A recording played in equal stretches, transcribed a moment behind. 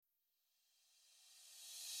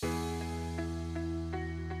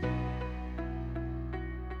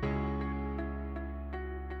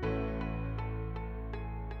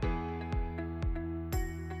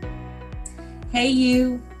Hey,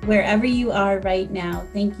 you, wherever you are right now,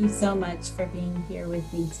 thank you so much for being here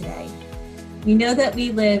with me today. We know that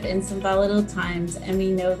we live in some volatile times and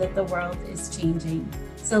we know that the world is changing.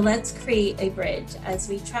 So let's create a bridge as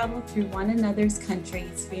we travel through one another's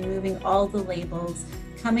countries, removing all the labels,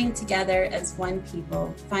 coming together as one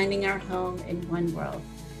people, finding our home in one world.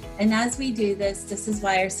 And as we do this, this is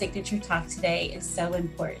why our signature talk today is so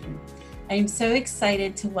important. I am so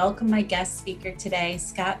excited to welcome my guest speaker today,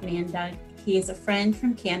 Scott Mandug. He is a friend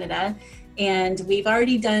from Canada, and we've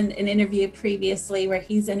already done an interview previously where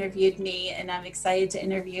he's interviewed me, and I'm excited to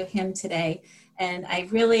interview him today. And I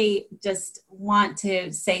really just want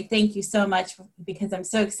to say thank you so much because I'm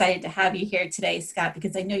so excited to have you here today, Scott,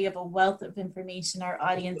 because I know you have a wealth of information our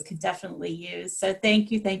audience could definitely use. So thank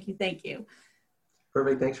you, thank you, thank you.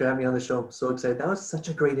 Perfect. Thanks for having me on the show. I'm so excited. That was such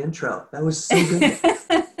a great intro. That was so good.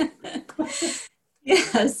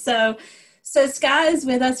 Yeah, so Scott is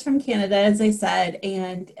with us from Canada, as I said,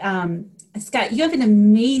 and Scott, you have an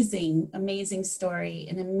amazing story,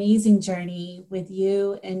 an amazing journey with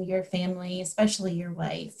you and your family, especially your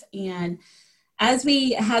wife. And as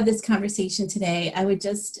we have this conversation today, I would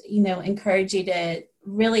just, encourage you to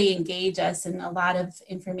really engage us in a lot of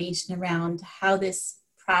information around how this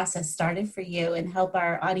process started for you and help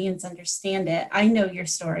our audience understand it. I know your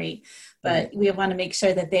story, but we want to make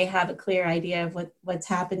sure that they have a clear idea of what's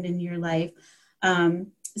happened in your life.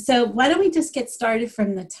 So why don't we just get started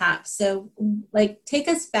from the top? So take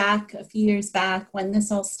us back a few years back when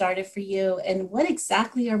this all started for you, and what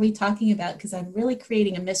exactly are we talking about? Because I'm really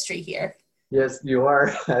creating a mystery here. Yes, you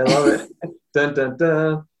are. I love it. Dun, dun,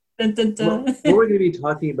 dun. Dun, dun, What dun. we're going to be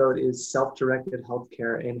talking about is self-directed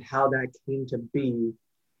healthcare and how that came to be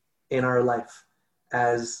in our life,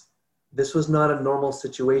 as this was not a normal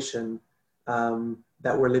situation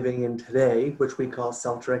that we're living in today, which we call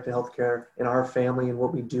self-directed healthcare in our family and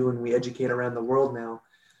what we do and we educate around the world now.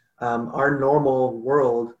 Our normal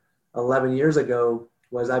world 11 years ago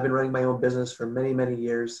was I've been running my own business for many, many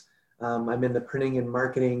years. I'm in the printing and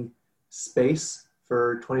marketing space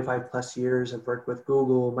for 25 plus years. I've worked with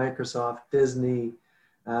Google, Microsoft, Disney,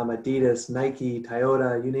 Adidas, Nike,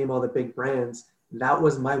 Toyota, you name all the big brands. That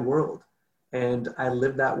was my world. And I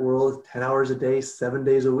lived that world 10 hours a day, 7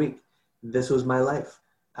 days a week. This was my life.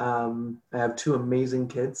 I have two amazing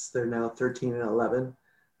kids. They're now 13 and 11.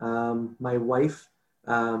 My wife,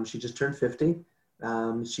 she just turned 50.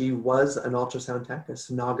 She was an ultrasound tech, a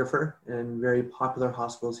sonographer in very popular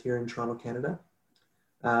hospitals here in Toronto, Canada.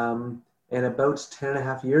 And about 10 and a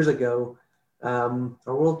half years ago, our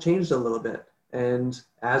world changed a little bit. And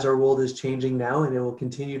as our world is changing now, and it will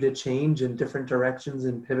continue to change in different directions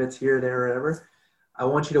and pivots here, there, wherever, I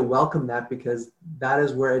want you to welcome that because that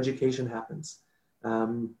is where education happens.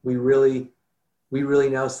 We really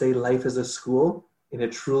now say life is a school, and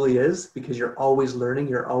it truly is because you're always learning,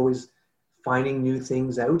 you're always finding new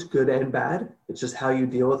things out, good and bad. It's just how you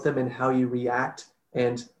deal with them and how you react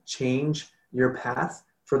and change your path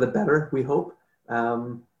for the better, we hope.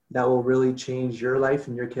 That will really change your life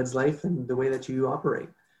and your kids' life and the way that you operate.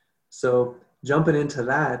 So jumping into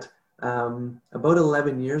that, about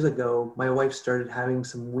 11 years ago, my wife started having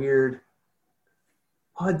some weird,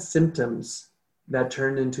 odd symptoms that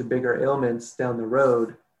turned into bigger ailments down the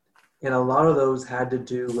road. And a lot of those had to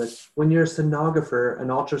do with when you're a sonographer, an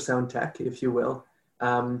ultrasound tech, if you will,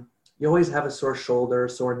 you always have a sore shoulder,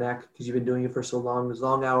 sore neck, because you've been doing it for so long. There's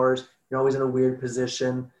long hours. You're always in a weird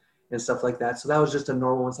position and stuff like that. So that was just a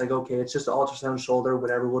normal one. It's like, okay, it's just an ultrasound shoulder,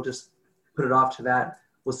 whatever. We'll just put it off to that.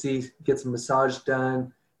 We'll see, get some massage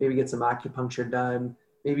done, maybe get some acupuncture done,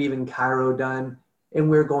 maybe even chiro done. And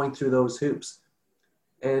we're going through those hoops.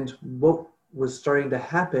 And what was starting to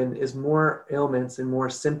happen is more ailments and more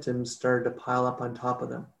symptoms started to pile up on top of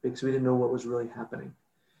them because we didn't know what was really happening.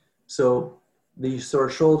 So the sore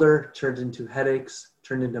shoulder turned into headaches,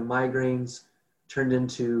 turned into migraines, turned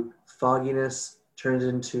into fogginess, turned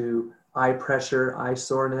into eye pressure, eye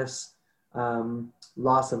soreness,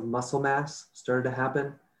 loss of muscle mass started to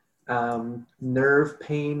happen, nerve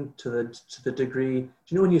pain to the degree. Do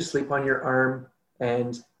you know when you sleep on your arm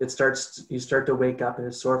and you start to wake up and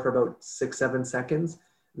it's sore for about 6-7 seconds?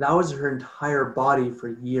 That was her entire body for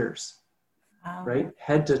years, Wow. right?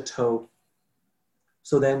 Head to toe.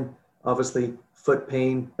 So then obviously foot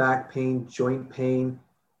pain, back pain, joint pain,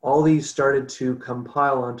 all these started to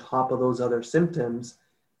compile on top of those other symptoms.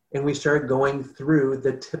 And we started going through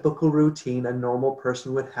the typical routine a normal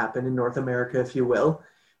person would happen in North America, if you will,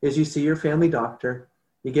 is you see your family doctor,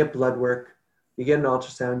 you get blood work, you get an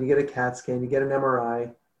ultrasound, you get a CAT scan, you get an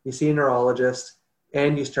MRI, you see a neurologist,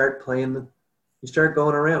 and you start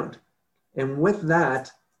going around. And with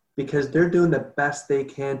that, because they're doing the best they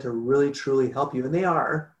can to really truly help you. And they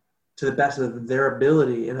are, to the best of their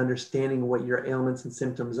ability in understanding what your ailments and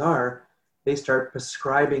symptoms are. They start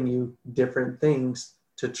prescribing you different things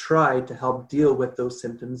to try to help deal with those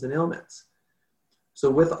symptoms and ailments. So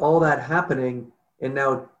with all that happening, and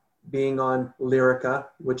now being on Lyrica,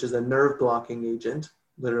 which is a nerve blocking agent,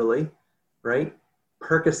 literally, right?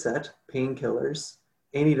 Percocet, painkillers,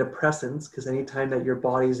 antidepressants, because anytime that your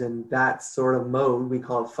body's in that sort of mode, we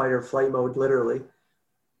call it fight or flight mode, literally,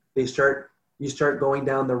 you start going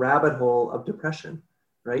down the rabbit hole of depression,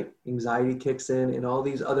 right? Anxiety kicks in and all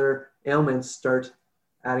these other ailments start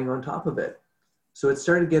adding on top of it. So it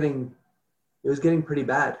was getting pretty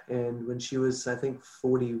bad. And when she was, I think,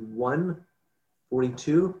 41,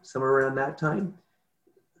 42, somewhere around that time,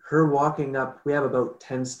 her walking up, we have about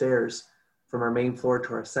 10 stairs from our main floor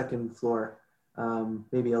to our second floor,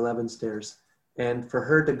 maybe 11 stairs. And for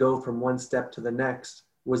her to go from one step to the next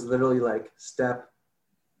was literally like step,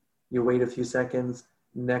 you wait a few seconds,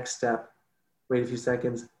 next step, wait a few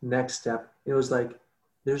seconds, next step. It was like,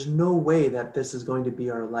 there's no way that this is going to be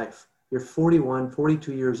our life. You're 41,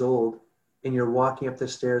 42 years old, and you're walking up the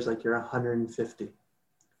stairs like you're 150.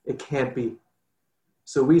 It can't be.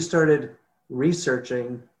 So we started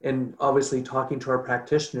researching and obviously talking to our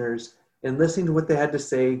practitioners and listening to what they had to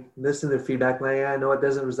say, listening to their feedback. Like, I know it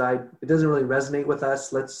doesn't really resonate with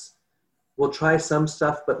us. We'll try some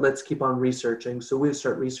stuff, but let's keep on researching. So we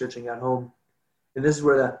start researching at home. And this is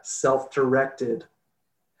where the self-directed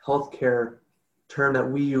healthcare term that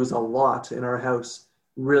we use a lot in our house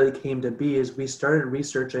really came to be, is we started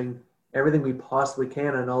researching everything we possibly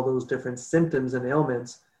can on all those different symptoms and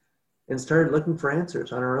ailments and started looking for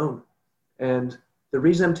answers on our own. And the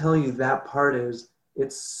reason I'm telling you that part is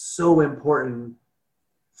it's so important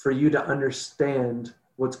for you to understand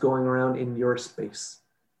what's going around in your space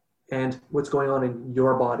and what's going on in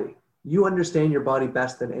your body. You understand your body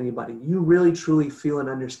best than anybody. You really truly feel and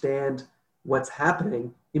understand what's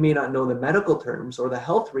happening. You may not know the medical terms or the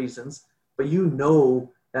health reasons, but you know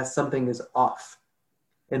that something is off.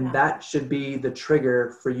 And that should be the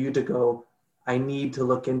trigger for you to go, I need to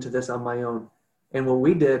look into this on my own. And what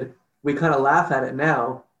we did, we kind of laugh at it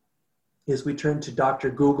now, is we turned to Dr.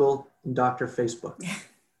 Google and Dr. Facebook,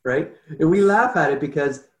 right? And we laugh at it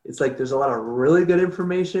because it's like there's a lot of really good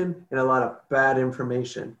information and a lot of bad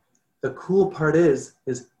information. The cool part is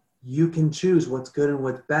you can choose what's good and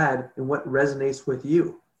what's bad and what resonates with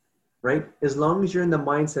you, right? As long as you're in the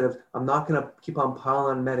mindset of, I'm not going to keep on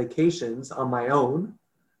piling on medications on my own,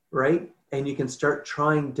 right? And you can start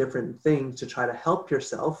trying different things to try to help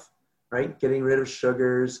yourself, right? Getting rid of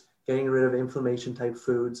sugars, getting rid of inflammation type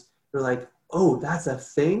foods. You're like, oh, that's a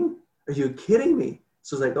thing? Are you kidding me?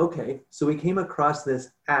 So it's like, okay. So we came across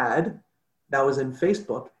this ad that was in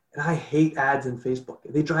Facebook, and I hate ads in Facebook.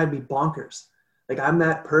 They drive me bonkers. Like, I'm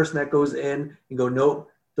that person that goes in and go, nope,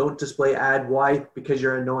 don't display ad. Why? Because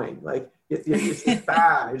you're annoying. Like, it's just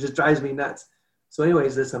bad. It just drives me nuts. So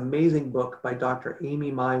anyways, this amazing book by Dr.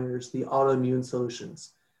 Amy Myers, The Autoimmune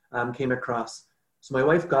Solutions, came across. So my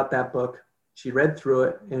wife got that book. She read through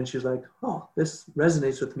it and she's like, oh, this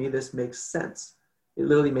resonates with me. This makes sense. It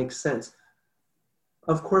literally makes sense.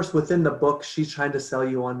 Of course, within the book, she's trying to sell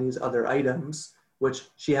you on these other items, which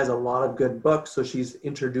she has a lot of good books. So she's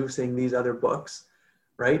introducing these other books,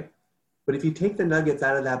 right? But if you take the nuggets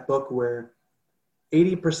out of that book where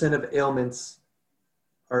 80% of ailments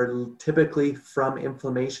are typically from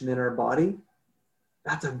inflammation in our body,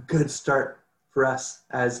 that's a good start for us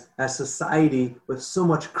as society. With so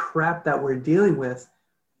much crap that we're dealing with,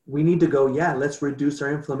 we need to go, yeah, let's reduce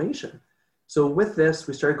our inflammation. So with this,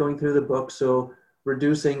 we started going through the book. So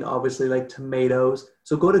reducing, obviously, like tomatoes.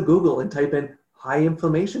 So go to Google and type in high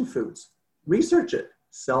inflammation foods. Research it.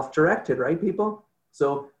 Self-directed, right, people?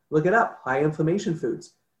 So look it up, high inflammation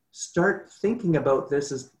foods. Start thinking about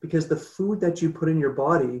this, is because the food that you put in your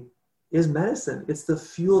body is medicine. It's the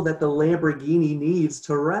fuel that the Lamborghini needs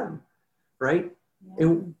to run, right? Yeah.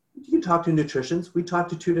 And you talk to nutritionists. We talk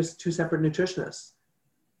to two separate nutritionists.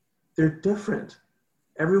 They're different.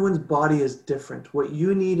 Everyone's body is different. What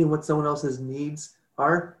you need and what someone else's needs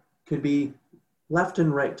are could be left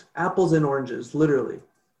and right, apples and oranges, literally.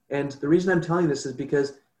 And the reason I'm telling you this is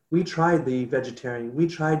because we tried the vegetarian, we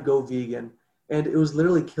tried go vegan, and it was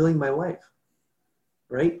literally killing my wife,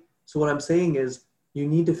 right? So what I'm saying is you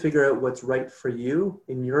need to figure out what's right for you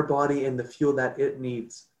in your body and the fuel that it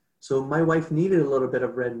needs. So my wife needed a little bit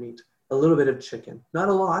of red meat, a little bit of chicken, not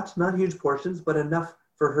a lot, not huge portions, but enough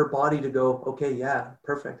for her body to go, okay, yeah,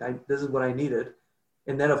 perfect. This is what I needed.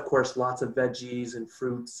 And then of course, lots of veggies and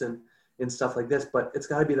fruits and stuff like this, but it's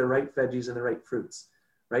gotta be the right veggies and the right fruits,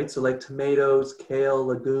 right? So like tomatoes, kale,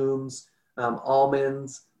 legumes,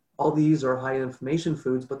 almonds, all these are high inflammation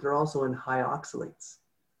foods, but they're also in high oxalates,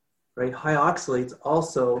 right? High oxalates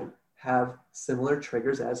also have similar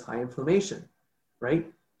triggers as high inflammation,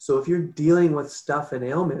 right? So if you're dealing with stuff and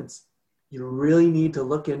ailments, you really need to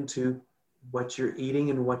look into what you're eating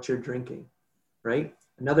and what you're drinking, right?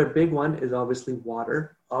 Another big one is obviously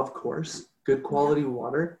water, of course, good quality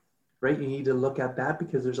water, right? You need to look at that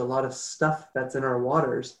because there's a lot of stuff that's in our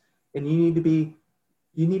waters, and you need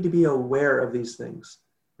to be aware of these things,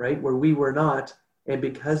 right? Where we were not, and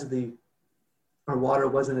because our water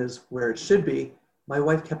wasn't as where it should be, my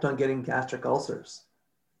wife kept on getting gastric ulcers.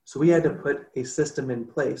 So we had to put a system in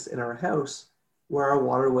place in our house where our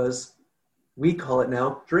water was, we call it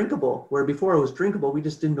now, drinkable, where before it was drinkable, we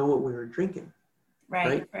just didn't know what we were drinking.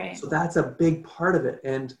 Right. So that's a big part of it.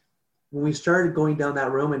 And when we started going down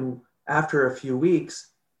that room, and after a few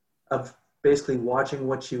weeks of basically watching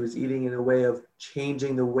what she was eating in a way of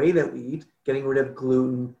changing the way that we eat, getting rid of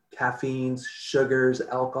gluten, caffeines, sugars,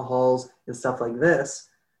 alcohols, and stuff like this,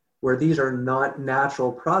 where these are not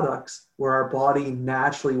natural products, where our body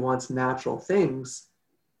naturally wants natural things,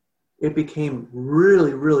 it became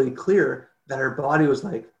really, really clear that our body was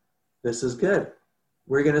like, this is good.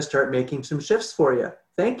 We're going to start making some shifts for you.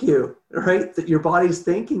 Thank you, right? That your body's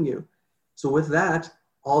thanking you. So with that,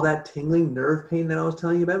 all that tingling nerve pain that I was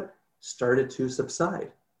telling you about started to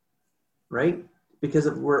subside, right? Because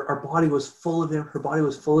her body was full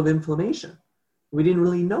of inflammation. We didn't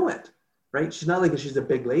really know it, right? She's not like she's a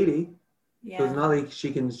big lady. Yeah. So it's not like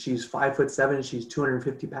she's 5'7", she's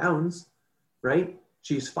 250 pounds, right?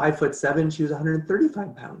 She's 5'7", she was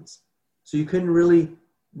 135 pounds. So you couldn't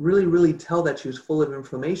really tell that she was full of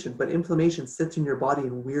inflammation, but inflammation sits in your body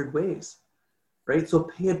in weird ways, right? So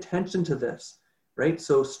pay attention to this, right?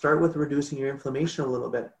 So start with reducing your inflammation a little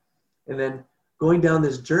bit. And then going down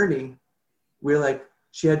this journey,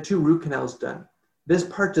 she had 2 root canals done. This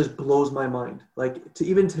part just blows my mind.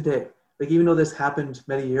 Even today, even though this happened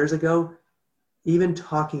many years ago, even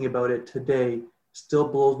talking about it today still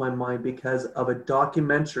blows my mind because of a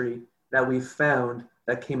documentary that we found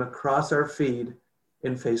that came across our feed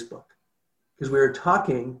in Facebook. Because we were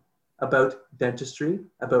talking about dentistry,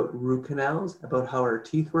 about root canals, about how our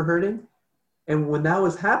teeth were hurting. And when that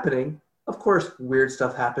was happening, of course, weird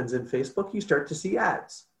stuff happens in Facebook. You start to see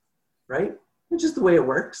ads, right? It's just the way it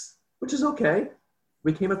works, which is okay.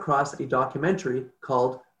 We came across a documentary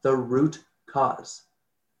called The Root Cause.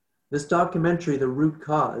 This documentary, The Root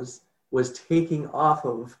Cause, was taking off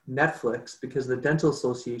of Netflix because the Dental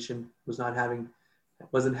Association wasn't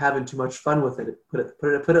having too much fun with it,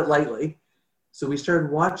 put it lightly. So we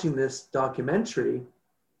started watching this documentary,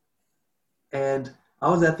 and I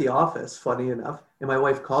was at the office, funny enough, and my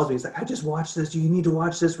wife calls me. She's like, I just watched this. You need to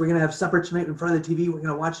watch this. We're going to have supper tonight in front of the TV. We're going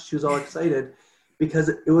to watch it. She was all excited because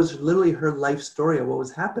it was literally her life story of what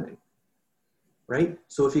was happening, right?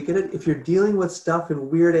 So if you're dealing with stuff and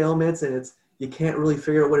weird ailments and you can't really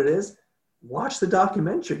figure out what it is, watch the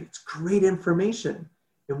documentary. It's great information.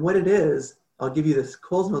 And what it is, I'll give you this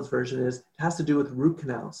Coles Notes version, it has to do with root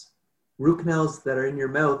canals. Root canals that are in your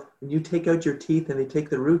mouth, when you take out your teeth and they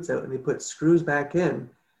take the roots out and they put screws back in,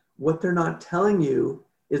 what they're not telling you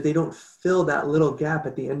is they don't fill that little gap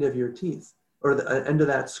at the end of your teeth or the end of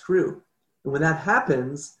that screw. And when that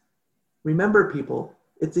happens, remember people,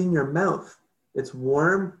 it's in your mouth. It's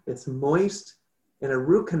warm, it's moist, and a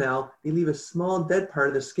root canal, they leave a small dead part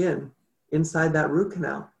of the skin inside that root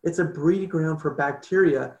canal. It's a breeding ground for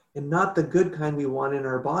bacteria and not the good kind we want in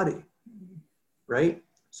our body, right?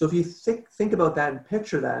 So if you think about that and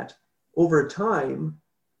picture that, over time,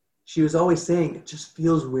 she was always saying, it just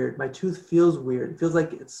feels weird. My tooth feels weird. It feels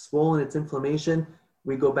like it's swollen, it's inflammation.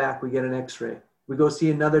 We go back, we get an x-ray. We go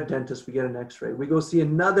see another dentist, we get an x-ray. We go see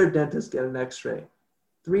another dentist, get an x-ray.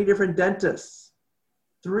 3 different dentists.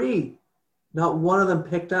 3. Not one of them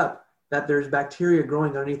picked up that there's bacteria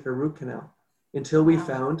growing underneath her root canal until we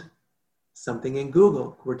found something in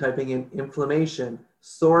Google. We're typing in inflammation,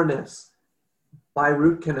 soreness, by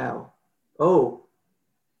root canal. Oh,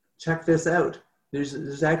 check this out.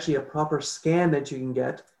 There's actually a proper scan that you can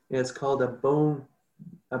get, and it's called a bone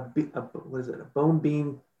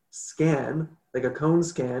beam scan, like a cone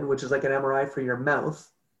scan, which is like an MRI for your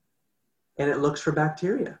mouth, and it looks for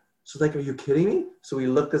bacteria. So like, are you kidding me? So we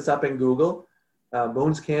looked this up in Google,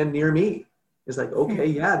 bone scan near me. It's like, okay,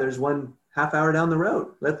 yeah, there's one half hour down the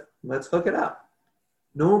road. Let's hook it up.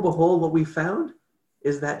 Lo and behold, what we found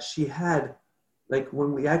is that she had,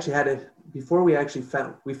 when we actually had it, before we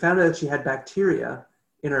found out that she had bacteria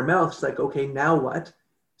in her mouth. It's like, okay, now what?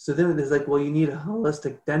 So then it's like, well, you need a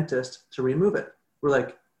holistic dentist to remove it. We're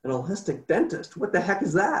like, An holistic dentist? What the heck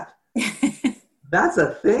is that? That's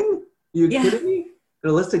a thing? You kidding me? An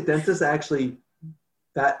holistic dentist actually,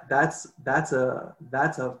 that's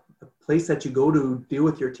a place that you go to deal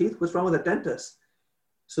with your teeth. What's wrong with a dentist?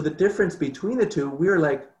 So the difference between the two, we were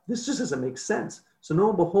like, this just doesn't make sense. So lo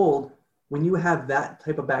and behold, when you have that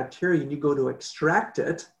type of bacteria and you go to extract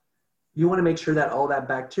it, you want to make sure that all that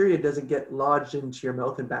bacteria doesn't get lodged into your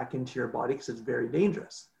mouth and back into your body because it's very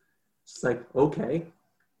dangerous. It's like, okay.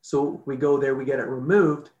 So we go there, we get it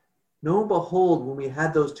removed. Lo and behold, when we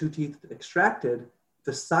had those 2 teeth extracted,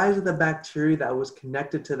 the size of the bacteria that was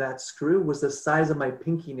connected to that screw was the size of my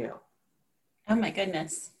pinky nail. Oh my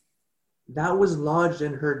goodness. That was lodged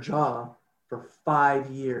in her jaw for 5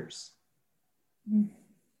 years.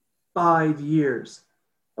 5 years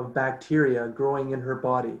of bacteria growing in her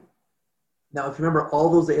body. Now, if you remember all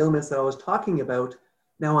those ailments that I was talking about,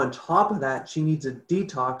 now on top of that, she needs to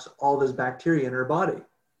detox all this bacteria in her body.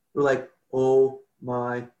 We're like, oh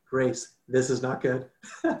my grace, this is not good,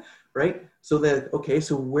 right? So then, okay,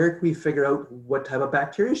 so where can we figure out what type of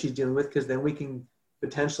bacteria she's dealing with? Because then we can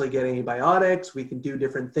potentially get antibiotics, we can do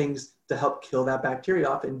different things to help kill that bacteria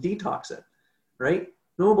off and detox it, right?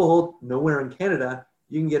 Lo and behold, nowhere in Canada,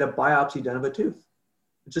 you can get a biopsy done of a tooth.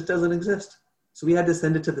 It just doesn't exist. So we had to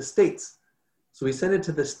send it to the States. So we sent it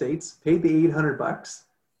to the States, paid the $800,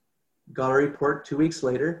 got a report 2 weeks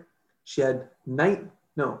later. She had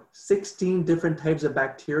 16 different types of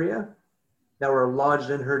bacteria that were lodged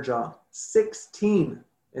in her jaw. 16.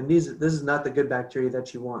 And this is not the good bacteria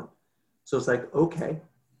that you want. So it's like, okay,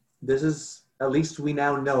 this is, at least we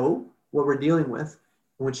now know what we're dealing with.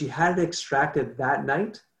 And when she had it extracted that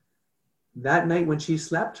night when she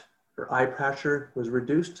slept, her eye pressure was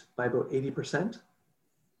reduced by about 80%.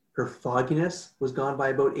 Her fogginess was gone by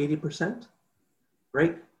about 80%,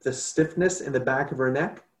 right? The stiffness in the back of her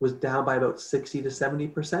neck was down by about 60 to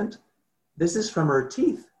 70%. This is from her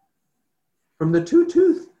teeth, from the 2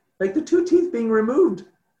 teeth, like the 2 teeth being removed.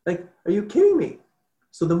 Like, are you kidding me?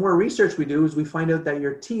 So the more research we do is we find out that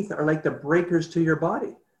your teeth are like the breakers to your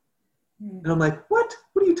body. And I'm like, what?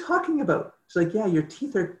 What are you talking about? She's like, yeah, your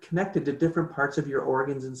teeth are connected to different parts of your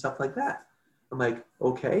organs and stuff like that. I'm like,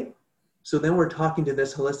 okay. So then we're talking to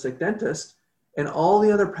this holistic dentist, and all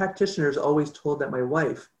the other practitioners always told that my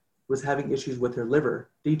wife was having issues with her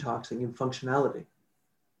liver, detoxing and functionality.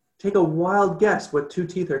 Take a wild guess what 2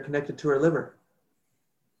 teeth are connected to her liver.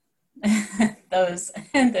 those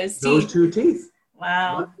teeth. Those 2 teeth.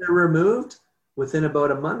 Wow. Once they're removed, within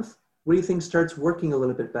about a month, what do you think starts working a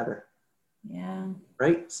little bit better? Yeah.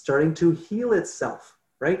 Right? Starting to heal itself,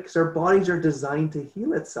 right? Because our bodies are designed to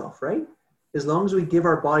heal itself, right? As long as we give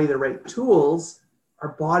our body the right tools, our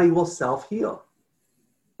body will self-heal.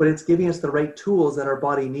 But it's giving us the right tools that our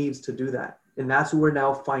body needs to do that. And that's what we're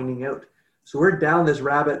now finding out. So we're down this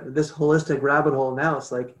holistic rabbit hole now.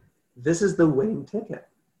 It's like, this is the winning ticket.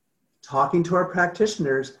 Talking to our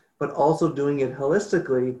practitioners, but also doing it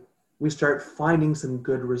holistically, we start finding some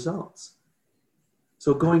good results.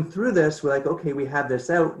 So going through this, we're like, okay, we have this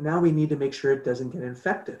out. Now we need to make sure it doesn't get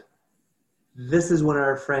infected. This is when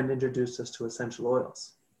our friend introduced us to essential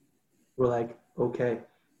oils. We're like, okay.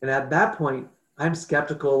 And at that point, I'm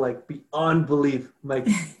skeptical, like beyond belief. I'm like,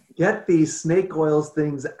 get these snake oils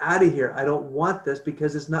things out of here. I don't want this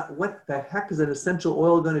because it's not, what the heck is an essential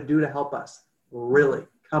oil going to do to help us? Really?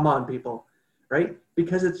 Come on, people, right?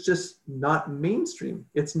 Because it's just not mainstream.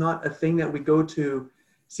 It's not a thing that we go to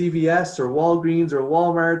CVS or Walgreens or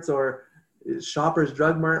Walmart's or Shoppers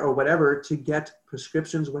Drug Mart or whatever to get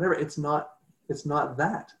prescriptions, whatever. It's not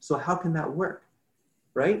that. So how can that work,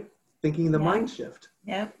 right? Thinking the mind shift.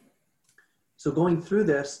 Yep. So going through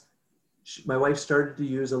this, my wife started to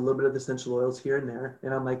use a little bit of essential oils here and there.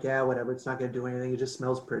 And I'm like, yeah, whatever. It's not going to do anything. It just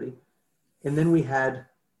smells pretty. And then we had,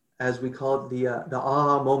 as we call it, the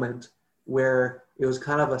aha moment, where it was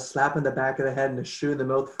kind of a slap in the back of the head and a shoe in the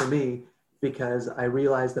mouth for me, because I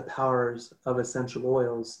realized the powers of essential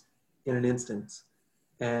oils in an instance.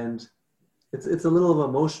 And it's a little of an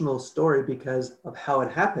emotional story because of how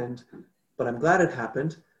it happened, but I'm glad it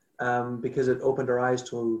happened because it opened our eyes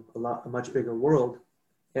to a much bigger world.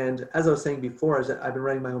 And as I was saying before, I've been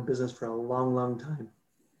running my own business for a long, long time.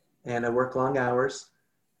 And I work long hours,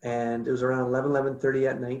 and it was around 11:30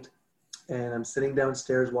 at night. And I'm sitting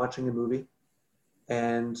downstairs watching a movie,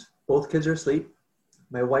 and both kids are asleep.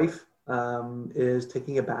 My wife is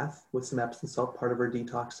taking a bath with some Epsom salt, part of her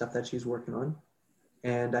detox stuff that she's working on.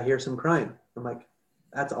 And I hear some crying. I'm like,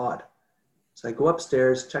 that's odd. So I go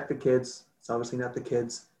upstairs, check the kids. It's obviously not the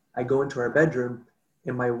kids. I go into our bedroom,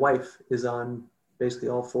 and my wife is on basically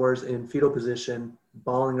all fours in fetal position,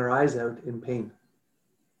 bawling her eyes out in pain.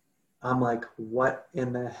 I'm like, what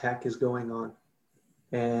in the heck is going on?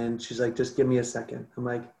 And she's like, just give me a second. I'm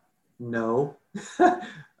like, no.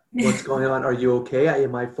 What's going on? Are you okay?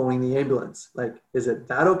 Am I phoning the ambulance? Like, is it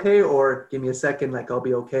that okay? Or give me a second, like, I'll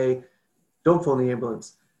be okay. Don't phone the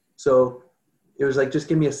ambulance. So it was like, just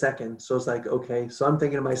give me a second. So it's like, okay. So I'm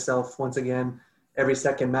thinking to myself, once again, every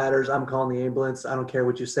second matters. I'm calling the ambulance. I don't care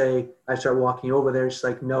what you say. I start walking over there. She's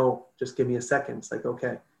like, no, just give me a second. It's like,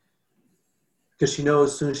 okay. Because she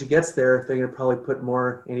knows as soon as she gets there, they're going to probably put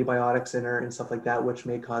more antibiotics in her and stuff like that, which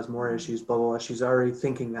may cause more issues, blah, blah, blah. She's already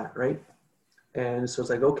thinking that, right? And so it's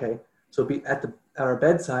like, okay. So at our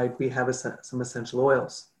bedside, we have some essential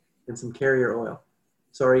oils and some carrier oil.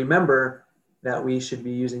 So I remember that we should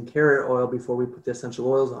be using carrier oil before we put the essential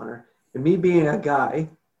oils on her. And me being a guy,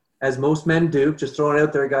 as most men do, just throwing it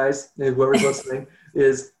out there, guys, whoever's listening,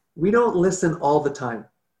 is we don't listen all the time.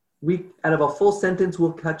 We, out of a full sentence,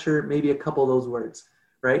 we'll capture maybe a couple of those words,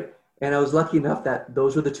 right? And I was lucky enough that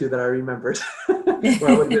those were the two that I remembered, or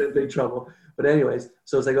I would get in big trouble. But anyways,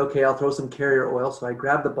 so it's like, okay, I'll throw some carrier oil. So I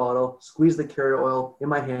grabbed the bottle, squeezed the carrier oil in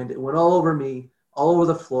my hand. It went all over me, all over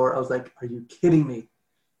the floor. I was like, are you kidding me?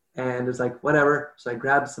 And it was like, whatever. So I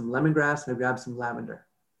grabbed some lemongrass and I grabbed some lavender.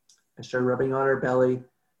 I started rubbing on her belly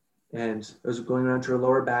and it was going around to her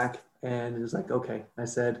lower back. And it was like, okay. I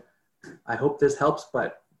said, I hope this helps,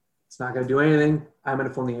 but it's not going to do anything. I'm going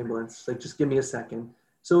to phone the ambulance. Like, just give me a second.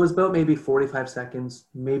 So it was about maybe 45 seconds,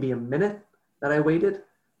 maybe a minute that I waited,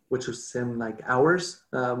 which was in like hours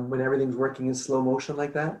when everything's working in slow motion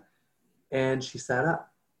like that. And she sat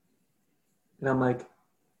up. And I'm like,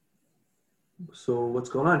 so what's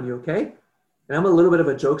going on? You okay? And I'm a little bit of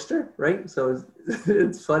a jokester, right? So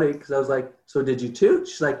it's funny because I was like, so did you toot?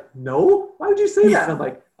 She's like, no. Why would you say that? And I'm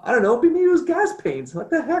like, I don't know. Maybe it was gas pains. What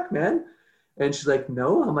the heck, man? And she's like,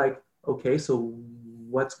 no. I'm like, okay, so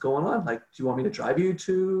what's going on? Like, do you want me to drive you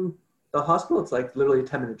to the hospital? It's like literally a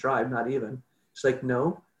 10-minute drive, not even. She's like,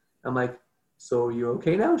 no. I'm like, so you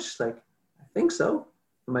okay now? She's like, I think so.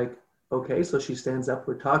 I'm like, okay. So she stands up,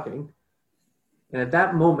 we're talking. And at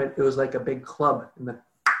that moment, it was like a big club in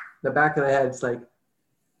the back of the head. It's like,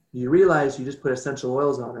 you realize you just put essential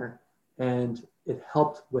oils on her and it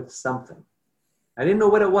helped with something. I didn't know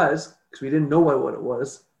what it was because we didn't know what it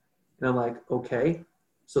was. And I'm like, okay.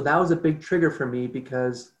 So that was a big trigger for me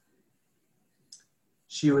because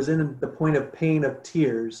she was in the point of pain of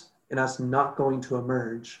tears and us not going to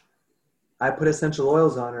emerge. I put essential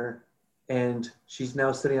oils on her and she's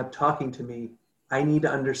now sitting up talking to me. I need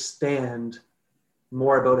to understand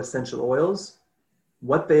more about essential oils,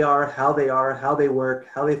 what they are, how they work,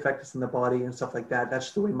 how they affect us in the body and stuff like that.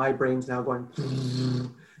 That's the way my brain's now going,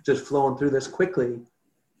 just flowing through this quickly.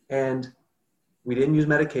 And we didn't use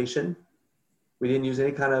medication. We didn't use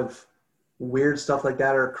any kind of weird stuff like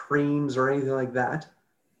that or creams or anything like that.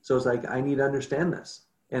 So it's like, I need to understand this.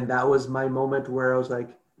 And that was my moment where I was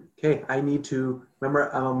like, okay, I need to, remember,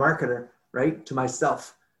 I'm a marketer, right? To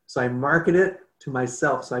myself. So I market it to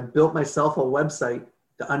myself. So I built myself a website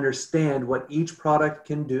to understand what each product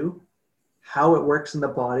can do, how it works in the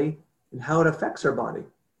body, and how it affects our body,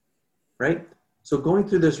 right? So going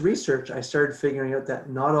through this research, I started figuring out that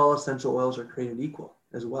not all essential oils are created equal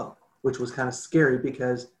as well, which was kind of scary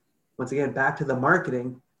because, once again, back to the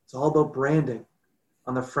marketing, it's all about branding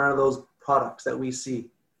on the front of those products that we see,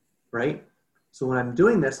 right? So when I'm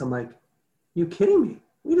doing this, I'm like, you kidding me?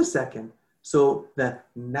 Wait a second. So the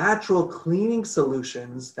natural cleaning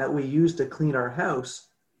solutions that we use to clean our house,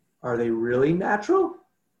 are they really natural?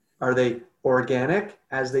 Are they organic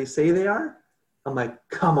as they say they are? I'm like,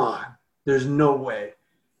 come on, there's no way.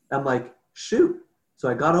 I'm like, shoot. So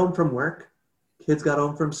I got home from work. Kids got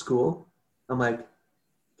home from school. I'm like,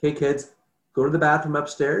 okay, kids, go to the bathroom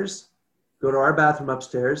upstairs. Go to our bathroom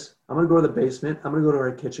upstairs. I'm going to go to the basement. I'm going to go to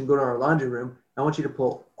our kitchen, go to our laundry room. I want you to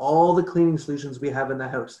pull all the cleaning solutions we have in the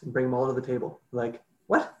house and bring them all to the table. Like,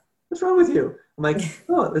 what? What's wrong with you? I'm like,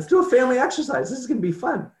 oh, let's do a family exercise. This is going to be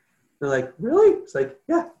fun. They're like, really? It's like,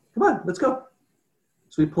 yeah, come on, let's go.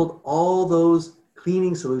 So we pulled all those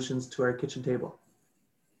cleaning solutions to our kitchen table.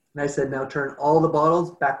 And I said, now turn all the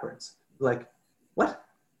bottles backwards. They're like, what?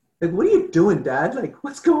 Like, what are you doing, Dad? Like,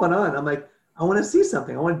 what's going on? I'm like, I want to see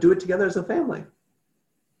something. I want to do it together as a family.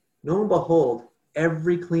 Lo and behold,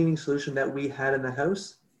 every cleaning solution that we had in the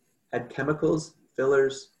house had chemicals,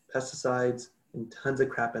 fillers, pesticides, and tons of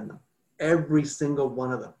crap in them. Every single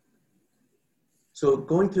one of them. So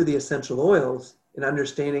going through the essential oils and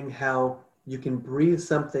understanding how you can breathe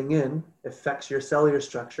something in affects your cellular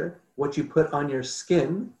structure. What you put on your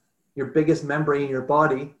skin, your biggest membrane in your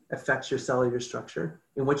body, affects your cellular structure.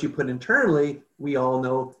 And what you put internally, we all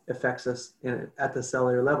know affects us at the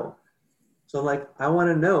cellular level. So I'm like, I want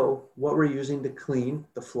to know what we're using to clean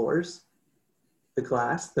the floors, the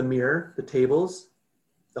glass, the mirror, the tables,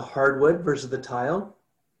 the hardwood versus the tile,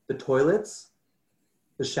 the toilets,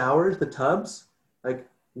 the showers, the tubs. Like,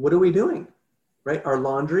 what are we doing? Right? Our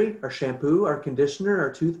laundry, our shampoo, our conditioner,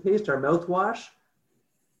 our toothpaste, our mouthwash,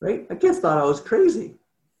 right? My kids thought I was crazy.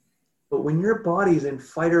 But when your body's in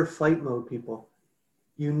fight or flight mode, people,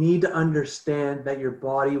 you need to understand that your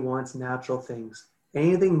body wants natural things.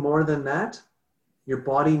 Anything more than that, your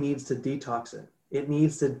body needs to detox it. It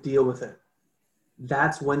needs to deal with it.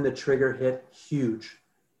 That's when the trigger hit huge.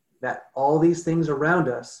 That all these things around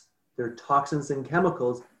us, they're toxins and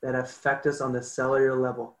chemicals that affect us on the cellular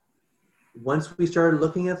level. Once we started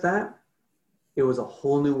looking at that, it was a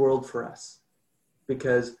whole new world for us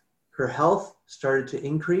because her health started to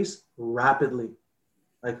increase rapidly,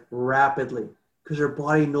 because her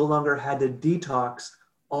body no longer had to detox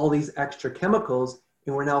all these extra chemicals,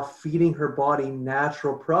 and we're now feeding her body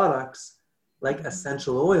natural products like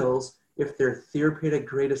essential oils, if they're therapeutic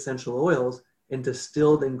grade essential oils and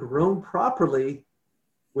distilled and grown properly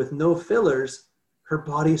with no fillers, her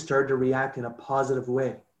body started to react in a positive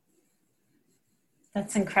way.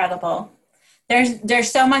 That's incredible. There's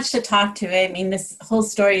so much to talk to. I mean, this whole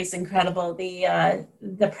story is incredible.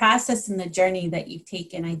 The process and the journey that you've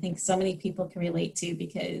taken, I think so many people can relate to,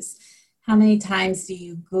 because how many times do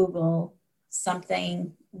you Google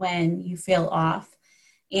something when you feel off?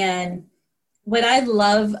 And what I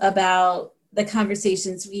love about the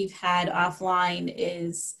conversations we've had offline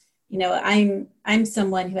is, you know, I'm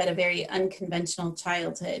someone who had a very unconventional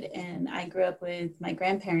childhood, and I grew up with my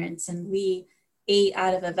grandparents, and we ate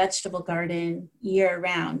out of a vegetable garden year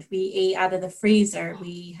round. We ate out of the freezer.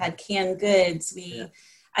 We had canned goods.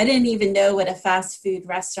 I didn't even know what a fast food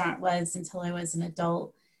restaurant was until I was an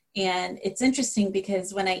adult. And it's interesting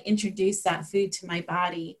because when I introduced that food to my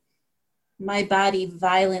body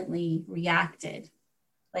violently reacted,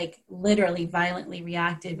 like literally violently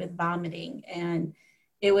reacted with vomiting. And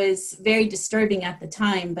it was very disturbing at the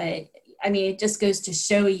time, but I mean, it just goes to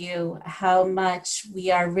show you how much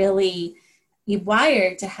we are really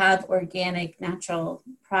wired to have organic, natural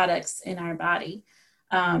products in our body.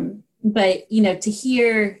 But, you know, to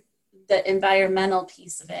hear the environmental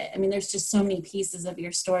piece of it, I mean, there's just so many pieces of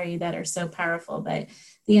your story that are so powerful, but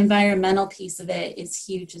the environmental piece of it is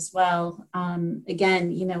huge as well.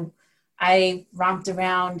 Again, you know, I romped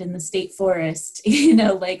around in the state forest, you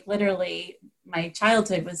know, like literally my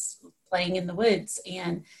childhood was playing in the woods,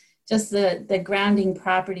 and just the grounding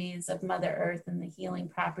properties of Mother Earth and the healing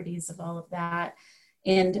properties of all of that.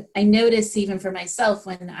 And I notice even for myself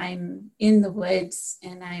when I'm in the woods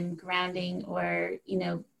and I'm grounding or, you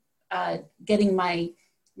know, getting my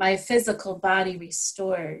physical body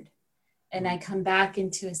restored, and I come back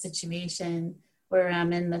into a situation where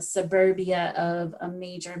I'm in the suburbia of a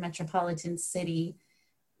major metropolitan city,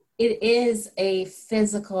 it is a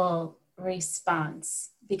physical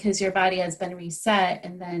response because your body has been reset.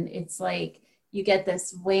 And then it's like you get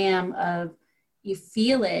this wham of, you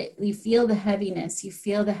feel it, you feel the heaviness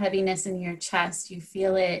in your chest, you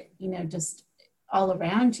feel it, you know, just all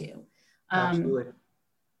around you. Absolutely.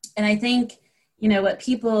 And I think, you know, what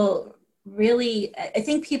people really, I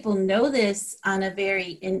think people know this on a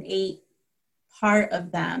very innate part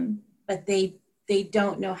of them, but they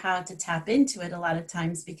don't know how to tap into it a lot of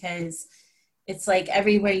times, because it's like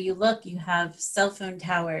everywhere you look, you have cell phone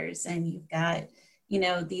towers and you've got, you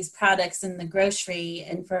know, these products in the grocery.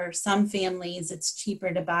 And for some families, it's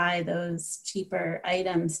cheaper to buy those cheaper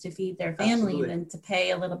items to feed their family Absolutely. than to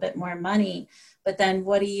pay a little bit more money. But then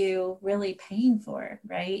what are you really paying for,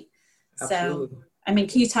 right? Absolutely. So, I mean,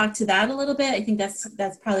 can you talk to that a little bit? I think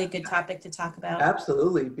that's probably a good topic to talk about.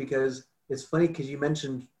 Absolutely, because it's funny because you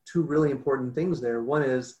mentioned two really important things there. One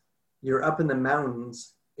is you're up in the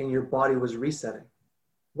mountains and your body was resetting.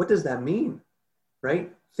 What does that mean,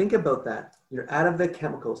 right? Think about that. You're out of the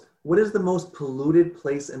chemicals. What is the most polluted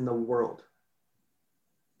place in the world?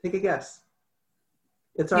 Take a guess.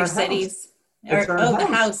 It's our cities. It's our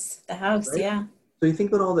house. The house, right? Yeah. So you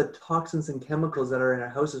think about all the toxins and chemicals that are in our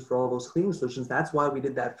houses for all those cleaning solutions. That's why we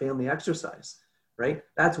did that family exercise, right?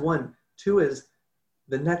 That's one. Two is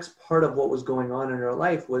the next part of what was going on in our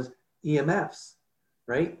life was EMFs,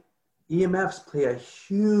 right? EMFs play a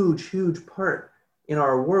huge, huge part in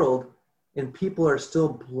our world, and people are still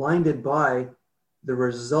blinded by the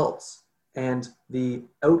results and the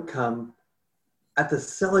outcome at the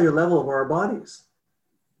cellular level of our bodies.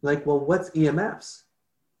 Like, well, what's EMFs,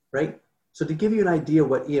 right? So to give you an idea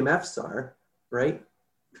what EMFs are, right?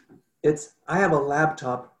 I have a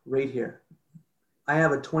laptop right here. I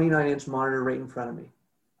have a 29-inch monitor right in front of me.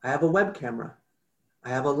 I have a web camera. I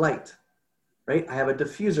have a light. right? I have a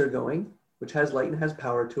diffuser going, which has light and has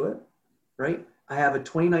power to it, right? I have a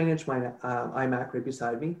 29-inch iMac right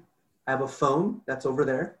beside me. I have a phone that's over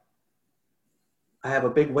there. I have a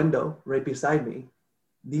big window right beside me.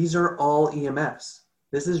 These are all EMFs.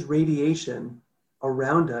 This is radiation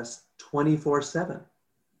around us 24/7.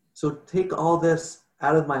 So take all this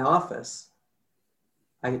out of my office.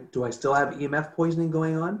 Do I still have EMF poisoning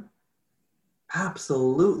going on?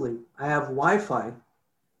 Absolutely. I have Wi-Fi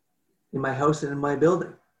in my house and in my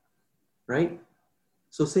building, right?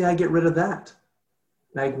 So say I get rid of that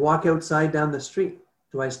and I walk outside down the street.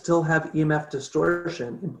 Do I still have EMF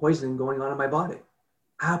distortion and poisoning going on in my body?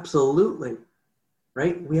 Absolutely,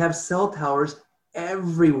 right? We have cell towers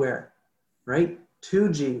everywhere, right?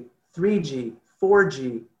 2G, 3G,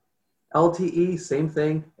 4G, LTE, same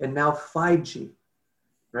thing, and now 5G,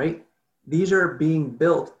 right? These are being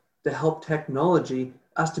built to help technology,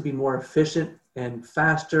 us to be more efficient and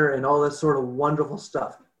faster and all this sort of wonderful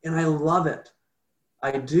stuff. And I love it.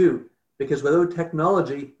 I do, because without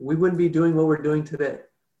technology, we wouldn't be doing what we're doing today,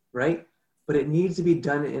 right? But it needs to be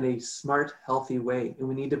done in a smart, healthy way. And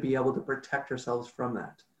we need to be able to protect ourselves from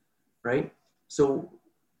that, right? So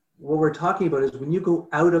what we're talking about is when you go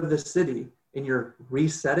out of the city and you're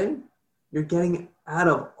resetting, you're getting out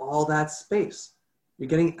of all that space. You're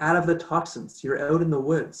getting out of the toxins. You're out in the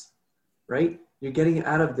woods, right? You're getting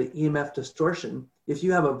out of the EMF distortion. If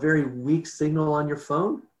you have a very weak signal on your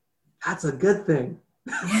phone, that's a good thing.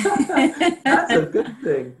 That's a good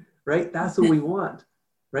thing, right? That's what we want,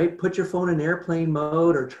 right? Put your phone in airplane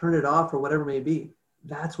mode or turn it off or whatever it may be.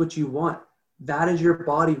 That's what you want. That is your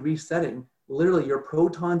body resetting. Literally, your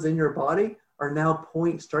protons in your body are now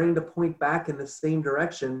starting to point back in the same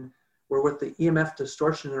direction, where with the EMF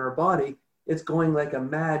distortion in our body, it's going like a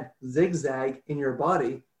mad zigzag in your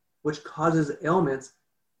body, which causes ailments,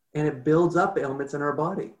 and it builds up ailments in our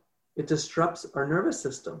body. It disrupts our nervous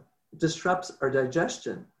system. It disrupts our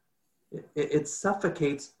digestion. It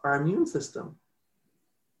suffocates our immune system,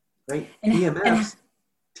 right? EMFs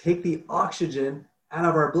take the oxygen out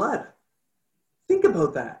of our blood. Think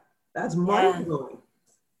about that. That's mind-blowing.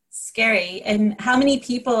 Scary. And how many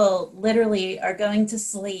people literally are going to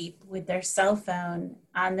sleep with their cell phone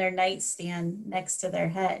on their nightstand next to their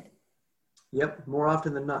head? Yep, more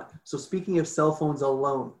often than not. So speaking of cell phones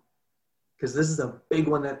alone, because this is a big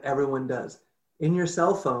one that everyone does. In your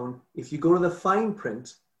cell phone, if you go to the fine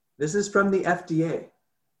print, this is from the FDA.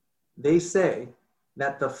 They say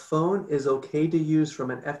that the phone is okay to use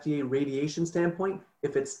from an FDA radiation standpoint.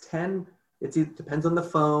 If it's 10, it depends on the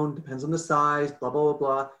phone, depends on the size, blah, blah, blah,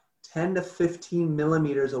 blah, 10 to 15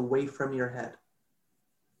 millimeters away from your head.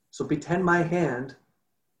 So pretend my hand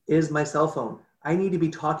is my cell phone. I need to be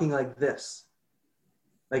talking like this,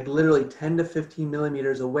 like literally 10 to 15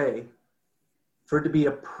 millimeters away for it to be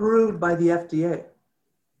approved by the FDA.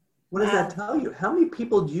 What does that tell you? How many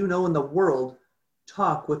people do you know in the world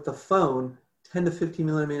talk with the phone 10 to 15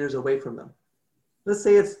 millimeters away from them? Let's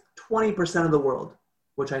say it's 20% of the world,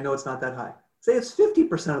 which I know it's not that high. Say it's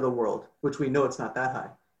 50% of the world, which we know it's not that high.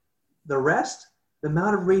 The rest, the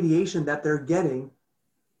amount of radiation that they're getting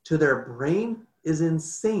to their brain is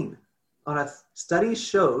insane. On a study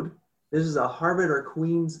showed, this is a Harvard or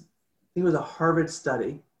Queens, I think it was a Harvard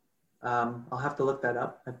study. I'll have to look that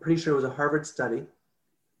up. I'm pretty sure it was a Harvard study,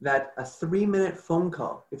 that a 3-minute phone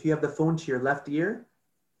call, if you have the phone to your left ear,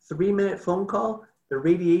 3-minute phone call, the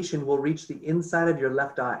radiation will reach the inside of your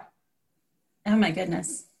left eye. Oh my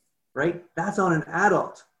goodness. Right? That's on an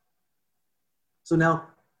adult. So now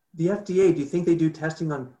the FDA, do you think they do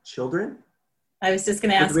testing on children? I was just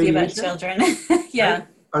going to ask you about children. Yeah. Right?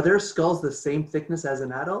 Are their skulls the same thickness as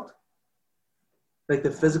an adult? Like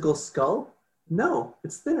the physical skull? No,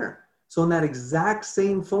 it's thinner. So in that exact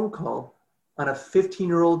same phone call on a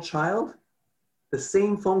 15-year-old child, the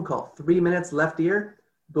same phone call, 3 minutes left ear,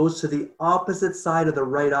 goes to the opposite side of the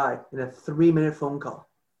right eye in a 3-minute phone call.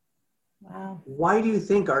 Wow. Why do you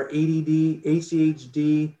think our ADD,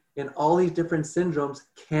 ADHD, and all these different syndromes,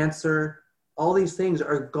 cancer, all these things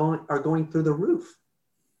are going through the roof?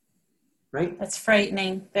 Right? That's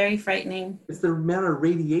frightening, very frightening. It's the amount of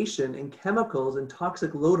radiation and chemicals and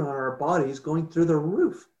toxic load on our bodies going through the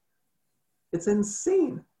roof. It's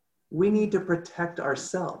insane. We need to protect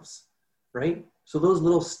ourselves, right? So those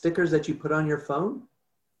little stickers that you put on your phone,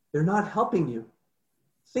 they're not helping you.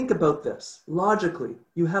 Think about this. Logically,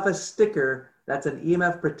 you have a sticker that's an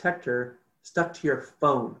EMF protector stuck to your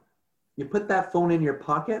phone. You put that phone in your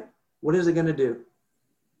pocket, what is it going to do?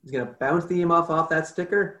 It's going to bounce the EMF off that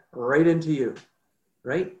sticker right into you,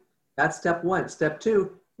 right? That's step one. Step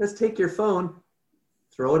two, let's take your phone,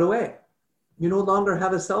 throw it away. You no longer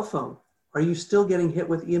have a cell phone. Are you still getting hit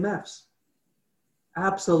with EMFs?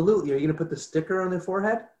 Absolutely. Are you going to put the sticker on the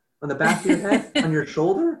forehead, on the back of your head, on your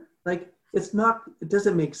shoulder? Like, it's not, it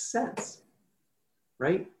doesn't make sense,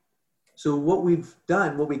 right? So what we've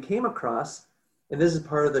done, what we came across, and this is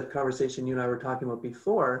part of the conversation you and I were talking about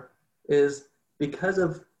before, is because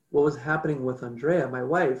of what was happening with Andrea, my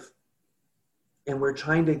wife, and we're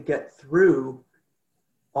trying to get through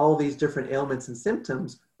all these different ailments and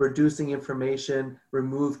symptoms, reducing inflammation,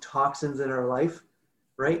 remove toxins in our life,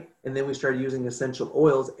 right? And then we started using essential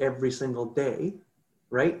oils every single day,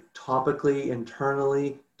 right? Topically,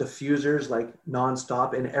 internally, diffusers like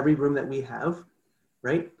nonstop in every room that we have,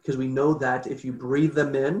 right? Because we know that if you breathe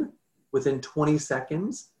them in within 20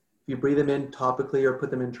 seconds, if you breathe them in topically or put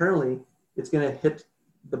them internally, it's going to hit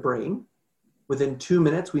the brain. Within 2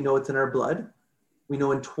 minutes, we know it's in our blood. We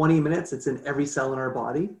know in 20 minutes, it's in every cell in our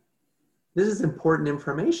body. This is important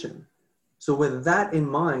information. So with that in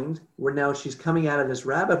mind, she's coming out of this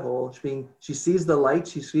rabbit hole. She sees the light,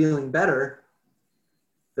 she's feeling better.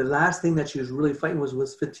 The last thing that she was really fighting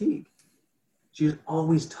was fatigue. She was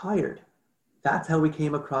always tired. That's how we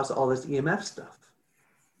came across all this EMF stuff.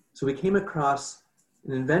 So we came across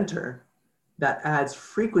an inventor that adds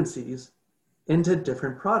frequencies into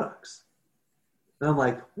different products. And I'm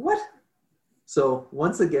like, what? So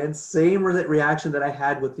once again, same reaction that I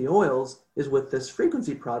had with the oils is with this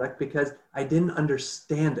frequency product because I didn't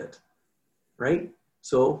understand it, right?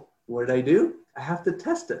 So what did I do? I have to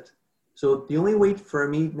test it. So the only way for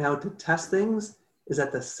me now to test things is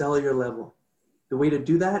at the cellular level. The way to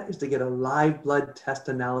do that is to get a live blood test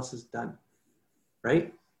analysis done,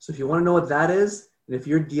 right? So if you want to know what that is, and if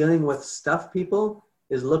you're dealing with stuff, people,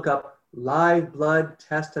 is look up live blood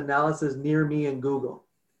test analysis near me in Google.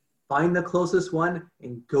 Find the closest one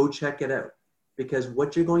and go check it out. Because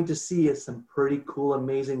what you're going to see is some pretty cool,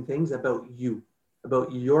 amazing things about you,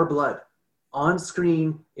 about your blood on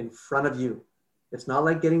screen in front of you. It's not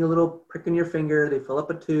like getting a little prick in your finger, they fill up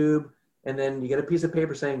a tube, and then you get a piece of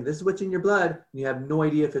paper saying, this is what's in your blood, and you have no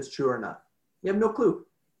idea if it's true or not. You have no clue,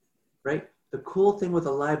 right? The cool thing with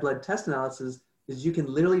a live blood test analysis is you can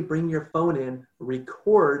literally bring your phone in,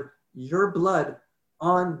 record your blood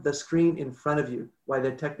on the screen in front of you while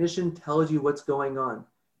the technician tells you what's going on.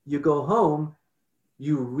 You go home,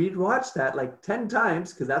 you rewatch that like 10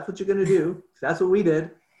 times, because that's what you're going to do. That's what we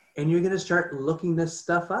did. And you're going to start looking this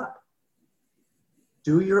stuff up.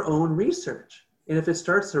 Do your own research. And if it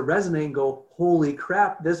starts to resonate and go, holy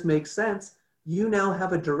crap, this makes sense, you now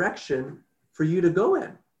have a direction for you to go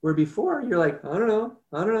in. Where before you're like, I don't know,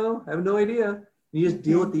 I have no idea. You just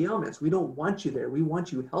deal with the ailments. We don't want you there. We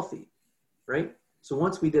want you healthy, right? So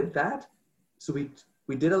once we did that, so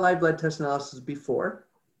we did a live blood test analysis before.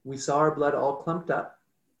 We saw our blood all clumped up,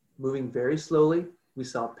 moving very slowly. We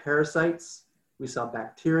saw parasites, we saw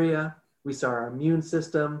bacteria, we saw our immune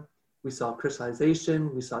system, we saw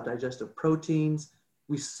crystallization, we saw digestive proteins.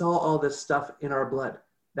 We saw all this stuff in our blood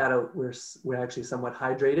that we're actually somewhat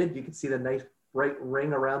hydrated. You can see the nice bright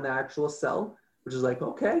ring around the actual cell, which is like,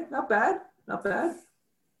 okay, not bad, not bad.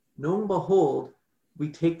 Lo and behold, we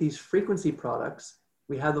take these frequency products,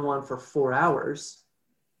 we have them on for 4 hours.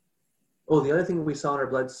 Oh, the other thing we saw in our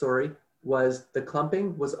blood, was the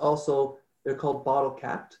clumping was also, they're called bottle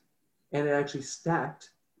capped, and it actually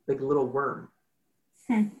stacked like a little worm,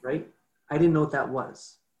 right? I didn't know what that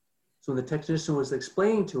was. So when the technician was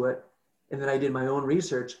explaining to it, and then I did my own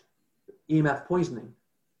research, EMF poisoning,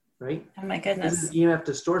 right? Oh my goodness. This is EMF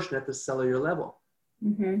distortion at the cellular level.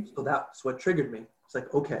 Mm-hmm. So that's what triggered me. It's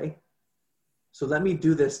like, okay, so let me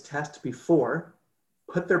do this test before,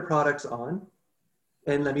 put their products on,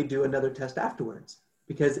 and let me do another test afterwards.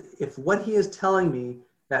 Because if what he is telling me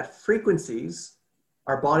that frequencies,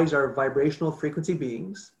 our bodies are vibrational frequency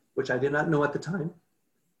beings, which I did not know at the time,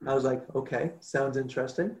 I was like, okay, sounds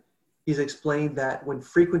interesting. He's explained that when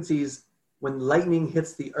lightning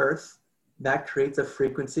hits the earth, that creates a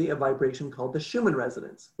frequency, a vibration called the Schumann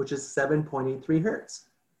resonance, which is 7.83 hertz.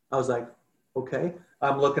 I was like, okay,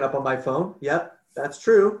 I'm looking up on my phone. Yep, that's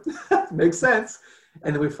true. Makes sense.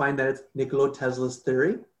 And then we find that it's Nikola Tesla's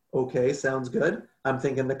theory. Okay, sounds good. I'm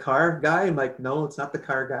thinking the car guy. I'm like, no, it's not the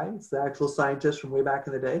car guy. It's the actual scientist from way back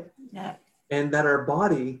in the day. Yeah. And that our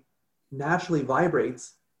body naturally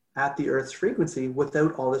vibrates at the Earth's frequency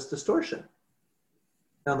without all this distortion.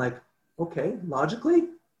 And I'm like, okay, logically,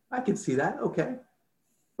 I can see that, okay.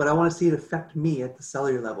 But I want to see it affect me at the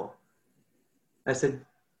cellular level. I said,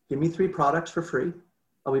 give me 3 products for free.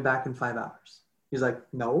 I'll be back in 5 hours. He's like,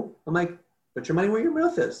 no. I'm like, put your money where your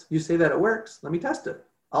mouth is. You say that it works. Let me test it.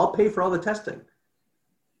 I'll pay for all the testing,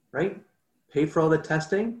 right? Pay for all the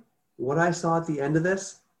testing. What I saw at the end of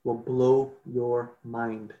this will blow your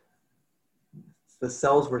mind. The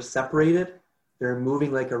cells were separated. they're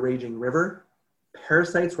moving like a raging river.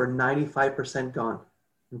 Parasites were 95% gone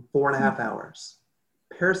in 4.5 hours.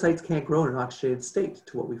 Parasites can't grow in an oxygenated state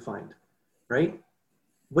to what we find, right?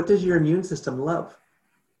 What does your immune system love?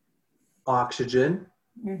 Oxygen.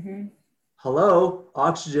 Mm-hmm. Hello,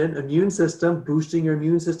 oxygen, immune system, boosting your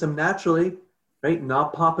immune system naturally, right?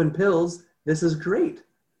 Not popping pills. This is great.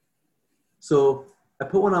 So I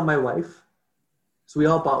put one on my wife. So we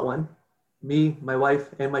all bought one, me, my wife,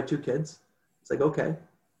 and my 2 kids. It's like, okay.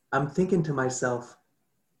 I'm thinking to myself,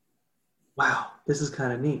 wow, this is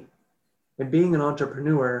kind of neat. And being an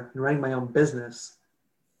entrepreneur and running my own business,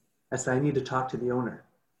 I said, I need to talk to the owner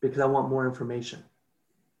because I want more information.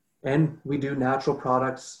 And we do natural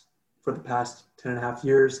products for the past 10.5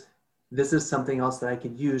 years. This is something else that I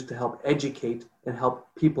could use to help educate and help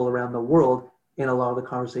people around the world in a lot of the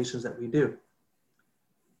conversations that we do.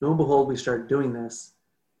 Lo and behold, we started doing this.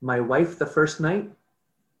 My wife, the first night,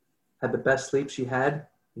 had the best sleep she had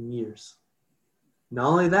in years. Not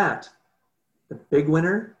only that, the big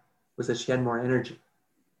winner was that she had more energy.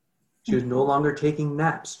 She was no longer taking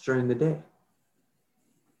naps during the day,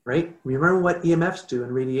 right? Remember what EMFs do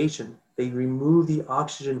in radiation. They remove the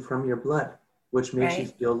oxygen from your blood, which makes you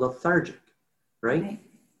feel lethargic, right?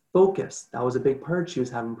 Focus, that was a big part she was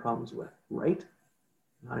having problems with, right?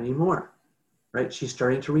 Not anymore, right? She's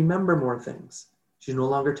starting to remember more things. She's no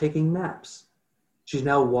longer taking naps. She's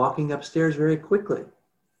now walking upstairs very quickly.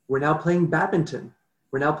 We're now playing badminton.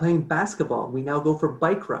 We're now playing basketball. We now go for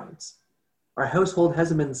bike rides. Our household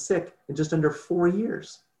hasn't been sick in just under 4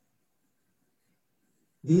 years.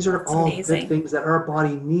 These are all good things that our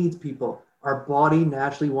body needs, people. Our body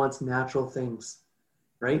naturally wants natural things,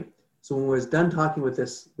 right? So when I was done talking with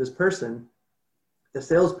this person, the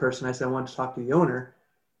salesperson, I said, I want to talk to the owner.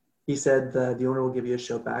 He said, the owner will give you a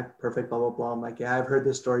show back. Perfect, blah, blah, blah. I'm like, yeah, I've heard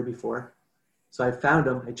this story before. So I found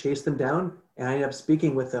him, I chased him down, and I ended up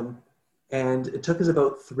speaking with him. And it took us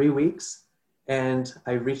about 3 weeks. And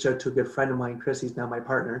I reached out to a good friend of mine, Chris, he's now my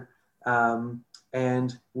partner.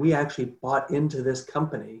 And we actually bought into this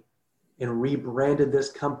company and rebranded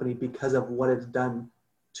this company because of what it's done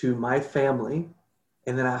to my family.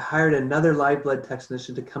 And then I hired another live blood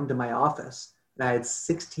technician to come to my office. And I had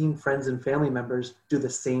 16 friends and family members do the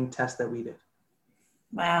same test that we did.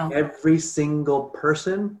 Wow. Every single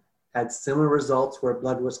person had similar results where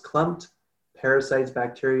blood was clumped, parasites,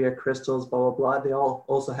 bacteria, crystals, blah, blah, blah. They all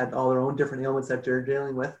also had all their own different ailments that they're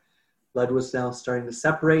dealing with. Blood was now starting to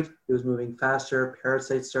separate. It was moving faster.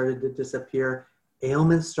 Parasites started to disappear.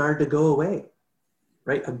 Ailments started to go away,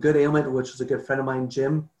 right? A good ailment, which was a good friend of mine,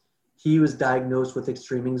 Jim, he was diagnosed with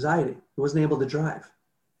extreme anxiety. He wasn't able to drive.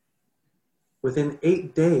 Within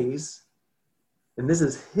 8 days, and this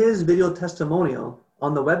is his video testimonial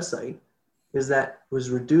on the website, is that it was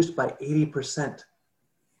reduced by 80%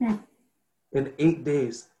 in 8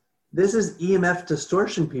 days. This is EMF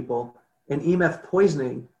distortion, people, and EMF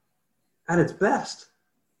poisoning at its best.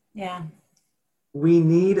 Yeah. We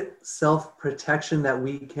need self-protection that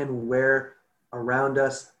we can wear around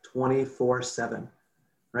us 24/7,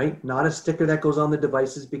 right? Not a sticker that goes on the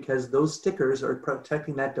devices, because those stickers are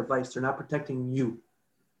protecting that device. They're not protecting you,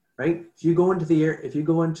 right? If you go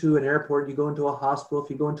into an airport, you go into a hospital, if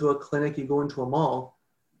you go into a clinic, you go into a mall,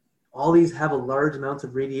 all these have a large amounts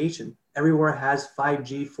of radiation. Everywhere has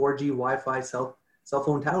 5G, 4G, Wi-Fi, cell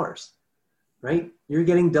phone towers, right? You're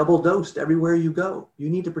getting double dosed everywhere you go. You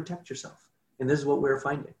need to protect yourself. And this is what we're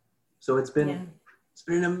finding. So it's been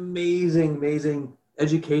an amazing, amazing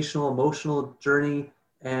educational, emotional journey.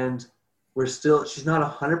 And she's not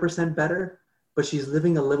 100% better, but she's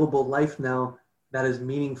living a livable life now that is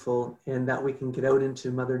meaningful, and that we can get out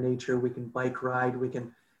into Mother Nature. We can bike ride. We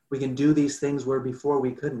can do these things where before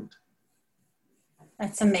we couldn't.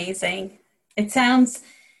 That's amazing. It sounds,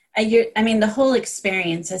 the whole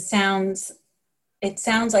experience, it sounds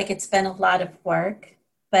like it's been a lot of work,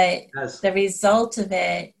 but the result of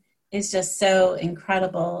it is just so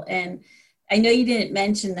incredible. And I know you didn't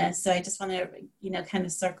mention this, so I just want to, kind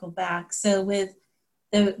of circle back. So with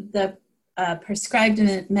the prescribed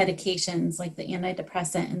medications like the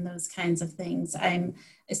antidepressant and those kinds of things, I'm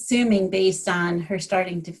assuming based on her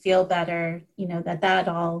starting to feel better, that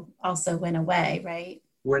all also went away, right?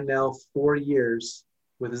 We're now 4 years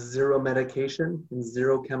with 0 medication and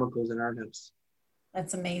 0 chemicals in our house.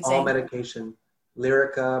 That's amazing. All medication,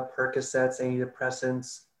 Lyrica, Percocets,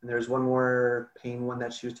 antidepressants, and there's one more pain one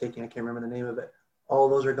that she was taking. I can't remember the name of it. All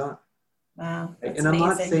those are gone. Wow. And I'm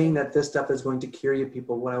not saying that this stuff is going to cure you,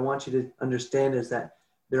 people. What I want you to understand is that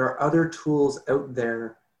there are other tools out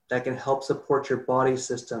there that can help support your body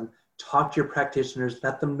system. Talk to your practitioners,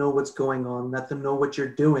 let them know what's going on, let them know what you're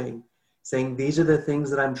doing, saying these are the things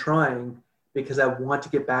that I'm trying, because I want to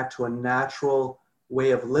get back to a natural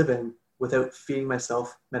way of living without feeding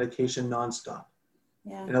myself medication nonstop.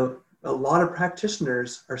 Yeah. You know, a lot of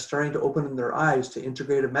practitioners are starting to open their eyes to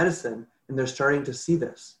integrative medicine, and they're starting to see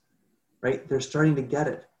this, right? They're starting to get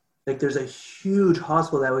it. Like there's a huge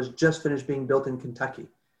hospital that was just finished being built in Kentucky.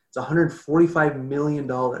 It's $145 million.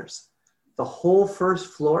 The whole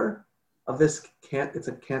first floor of this, it's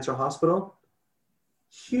a cancer hospital,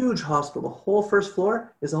 huge hospital. The whole first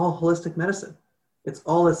floor is all holistic medicine. It's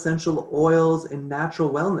all essential oils and natural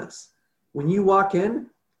wellness. When you walk in,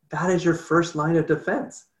 that is your first line of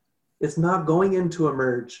defense. It's not going into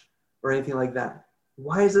Emerge or anything like that.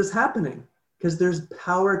 Why is this happening? Because there's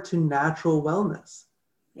power to natural wellness,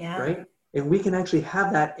 right? And we can actually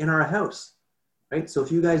have that in our house, right? So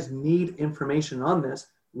if you guys need information on this,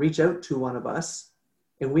 reach out to one of us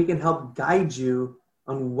and we can help guide you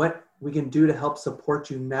on what we can do to help support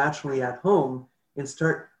you naturally at home and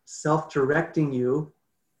start self-directing you,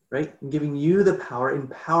 right? And giving you the power,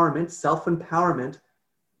 empowerment, self-empowerment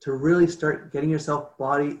to really start getting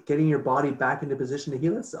your body back into position to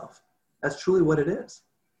heal itself. That's truly what it is.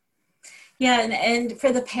 Yeah. And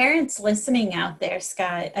for the parents listening out there,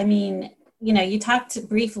 Scott, I mean, you know, you talked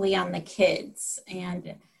briefly on the kids,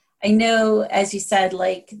 and I know, as you said,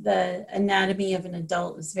 like the anatomy of an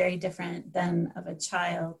adult is very different than of a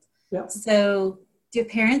child. Yeah. So do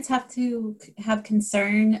parents have to have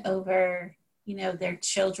concern over, you know, their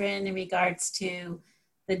children in regards to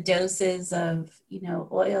the doses of, you know,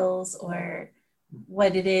 oils or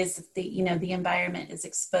what it is the, you know, the environment is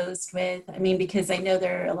exposed with? I mean, because I know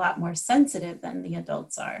they're a lot more sensitive than the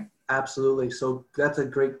adults are. Absolutely. So that's a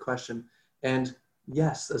great question. And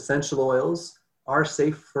yes, essential oils are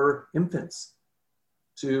safe for infants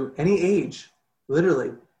to any age.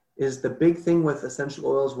 Literally, is the big thing with essential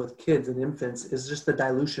oils with kids and infants is just the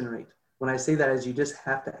dilution rate. When I say that is you just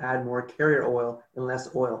have to add more carrier oil and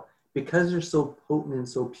less oil. Because they're so potent and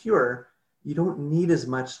so pure, you don't need as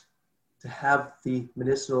much to have the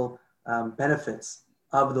medicinal benefits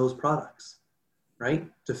of those products, right?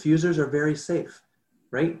 Diffusers are very safe,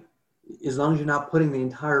 right? As long as you're not putting the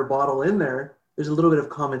entire bottle in there, there's a little bit of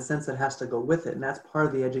common sense that has to go with it. And that's part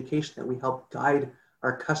of the education that we help guide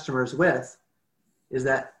our customers with, is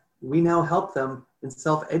that we now help them and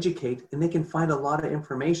self-educate, and they can find a lot of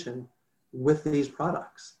information with these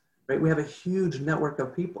products, right? We have a huge network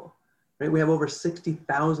of people, right? We have over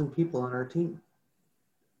 60,000 people on our team,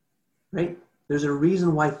 right? There's a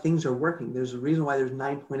reason why things are working. There's a reason why there's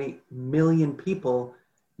 9.8 million people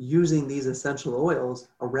using these essential oils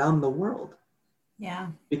around the world. Yeah.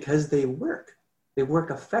 Because they work. They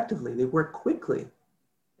work effectively. They work quickly.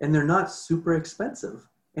 And they're not super expensive.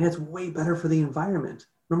 And it's way better for the environment.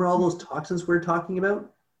 Remember all those toxins we're talking about?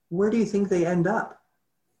 Where do you think they end up?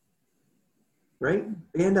 Right?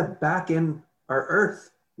 They end up back in our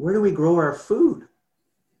earth. Where do we grow our food?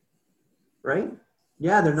 Right?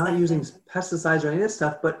 Yeah, they're not using pesticides or any of this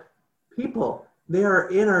stuff, but people, they're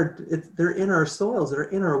in our soils, they're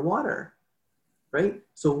in our water, right?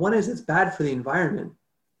 So one is it's bad for the environment.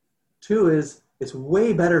 Two is it's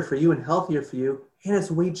way better for you and healthier for you, and it's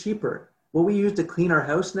way cheaper. What we use to clean our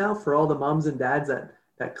house now, for all the moms and dads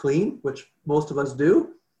that clean, which most of us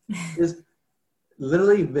do, is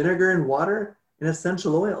literally vinegar and water and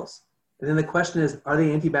essential oils. And then the question is, are they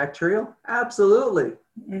antibacterial? Absolutely,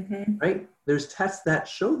 right? There's tests that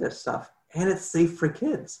show this stuff, and it's safe for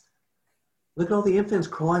kids. Look at all the infants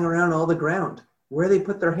crawling around all the ground. Where they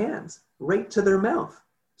put their hands? Right to their mouth.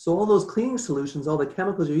 So all those cleaning solutions, all the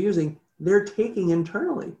chemicals you're using, they're taking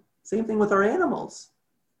internally. Same thing with our animals,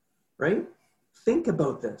 right? Think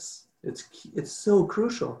about this. It's so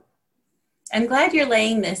crucial. I'm glad you're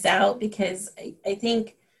laying this out, because I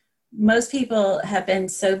think most people have been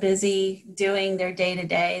so busy doing their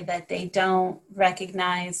day-to-day that they don't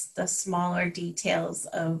recognize the smaller details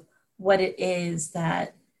of what it is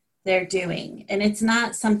that they're doing. And it's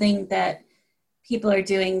not something that people are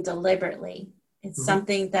doing deliberately. It's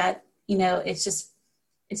something that, you know, it's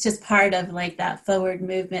just part of like that forward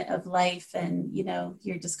movement of life, and, you know,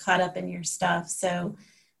 you're just caught up in your stuff. So,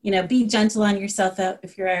 you know, be gentle on yourself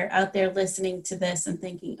if you're out there listening to this and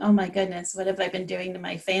thinking, oh my goodness, what have I been doing to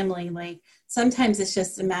my family? Like, sometimes it's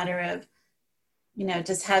just a matter of, you know,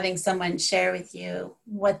 just having someone share with you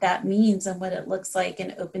what that means and what it looks like,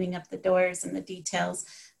 and opening up the doors and the details,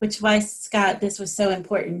 which why, Scott, this was so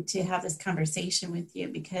important to have this conversation with you,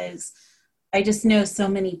 because I just know so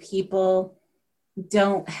many people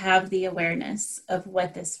don't have the awareness of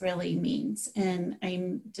what this really means. And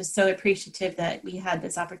I'm just so appreciative that we had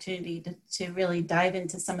this opportunity to really dive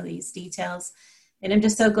into some of these details. And I'm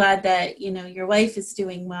just so glad that, you know, your wife is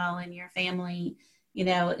doing well and your family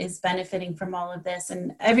is benefiting from all of this,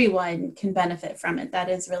 and everyone can benefit from it. That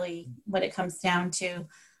is really what it comes down to.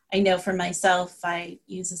 I know for myself, I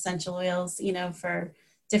use essential oils, for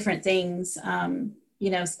different things,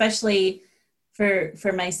 especially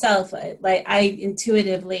for myself. Like I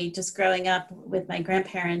intuitively, just growing up with my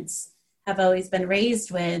grandparents, have always been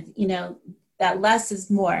raised with, that less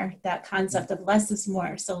is more, that concept of less is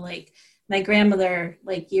more. So like my grandmother,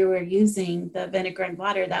 like you were using the vinegar and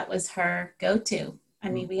water, that was her go-to. I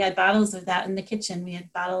mean, we had bottles of that in the kitchen. We had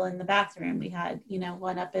a bottle in the bathroom. We had,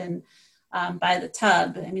 one up in by the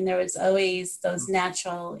tub. I mean, there was always those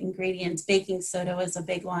natural ingredients. Baking soda was a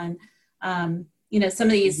big one. Some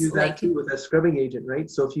of these, you use that too with a scrubbing agent, right?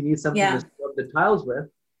 So if you need something to scrub the tiles with,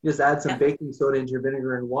 you just add some baking soda into your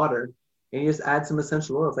vinegar and water, and you just add some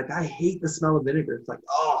essential oils. Like, I hate the smell of vinegar. It's like,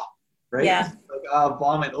 oh, right? Yeah. It's like, oh,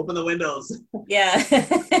 vomit, open the windows. Yeah.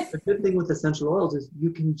 The good thing with essential oils is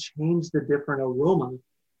you can change the different aroma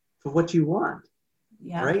for what you want,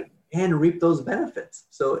 right? And reap those benefits.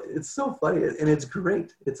 So it's so funny, and it's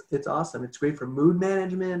great. It's awesome. It's great for mood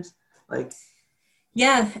management. Like,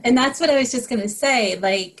 yeah, and that's what I was just going to say.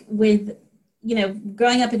 Like with,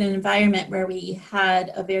 growing up in an environment where we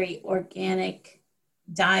had a very organic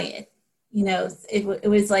diet, it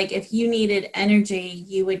was like if you needed energy,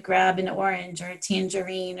 you would grab an orange or a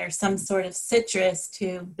tangerine or some sort of citrus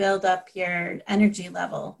to build up your energy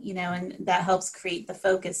level, and that helps create the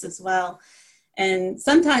focus as well. And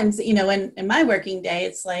sometimes, in my working day,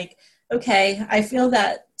 it's like, okay, I feel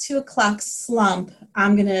that 2:00 slump.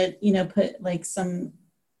 I'm going to, put like some,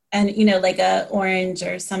 and, like a orange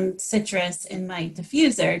or some citrus in my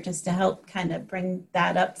diffuser just to help kind of bring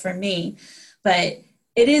that up for me. But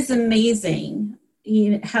it is amazing,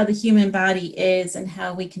 how the human body is and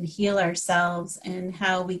how we can heal ourselves and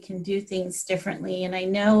how we can do things differently. And I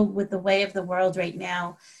know with the way of the world right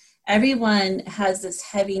now, everyone has this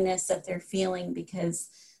heaviness that they're feeling because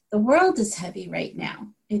the world is heavy right now.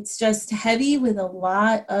 It's just heavy with a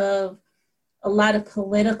lot of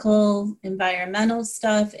political, environmental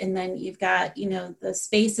stuff. And then you've got, the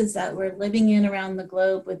spaces that we're living in around the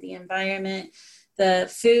globe with the environment, the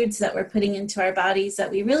foods that we're putting into our bodies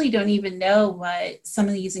that we really don't even know what some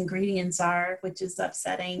of these ingredients are, which is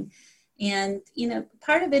upsetting. And,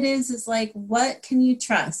 part of it is like, what can you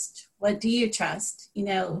trust? What do you trust?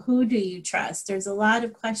 Who do you trust? There's a lot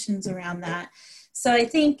of questions around that. So I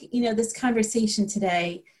think, this conversation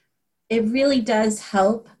today, it really does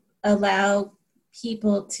help allow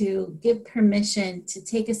people to give permission to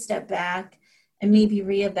take a step back and maybe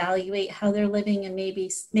reevaluate how they're living and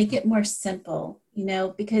maybe make it more simple,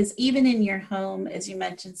 because even in your home, as you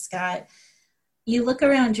mentioned, Scott, you look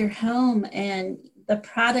around your home and the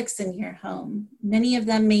products in your home, many of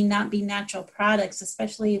them may not be natural products,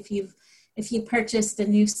 especially if you purchased a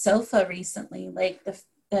new sofa recently, like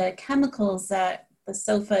the chemicals that the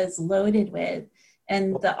sofa is loaded with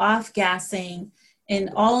and the off-gassing and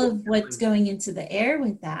all of what's going into the air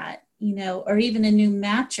with that, or even a new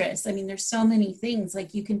mattress. I mean, there's so many things.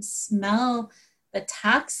 Like you can smell the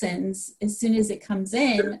toxins as soon as it comes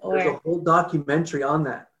in. There's a whole documentary on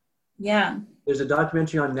that. Yeah. There's a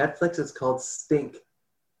documentary on Netflix. It's called Stink.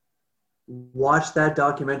 Watch that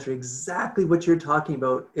documentary. Exactly what you're talking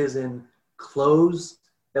about is in clothes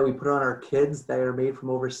that we put on our kids that are made from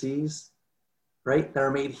overseas, right? That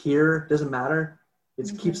are made here. Doesn't matter.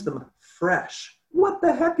 It keeps them fresh. What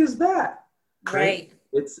the heck is that? Right.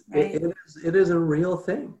 It is a real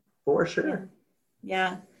thing for sure.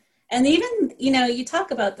 Yeah. And even, you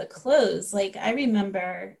talk about the clothes. Like I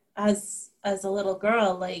remember as a little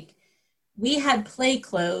girl, like we had play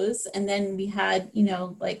clothes and then we had,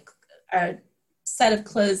 like a set of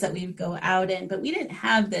clothes that we would go out in, but we didn't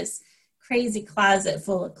have this crazy closet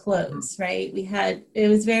full of clothes, right? It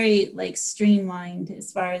was very like streamlined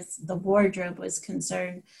as far as the wardrobe was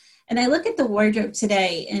concerned. And I look at the wardrobe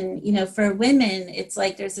today and, for women, it's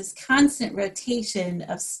like there's this constant rotation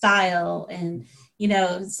of style and,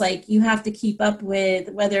 it's like you have to keep up with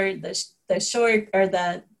whether the short or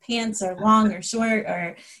the pants are long or short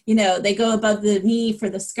or, they go above the knee for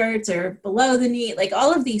the skirts or below the knee, like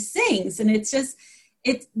all of these things. And it's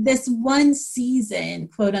this one season,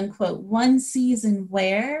 quote unquote, one season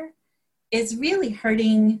wear is really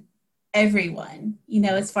hurting everyone,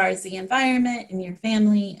 as far as the environment and your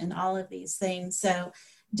family and all of these things. So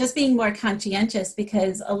just being more conscientious,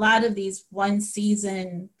 because a lot of these one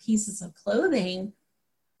season pieces of clothing,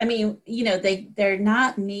 I mean, they're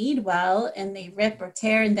not made well and they rip or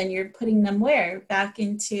tear, and then you're putting them back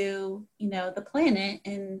into, the planet,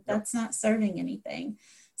 and that's not serving anything.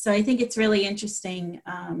 So I think it's really interesting,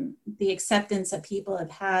 the acceptance that people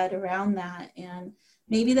have had around that. And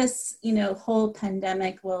maybe this, whole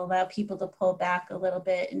pandemic will allow people to pull back a little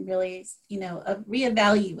bit and really,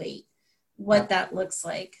 reevaluate what that looks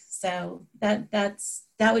like. So that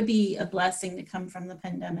would be a blessing to come from the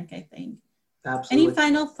pandemic, I think. Absolutely. Any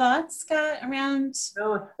final thoughts, Scott, around?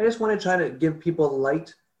 No, I just want to try to give people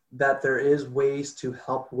light that there is ways to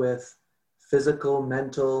help with physical,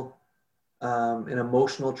 mental, and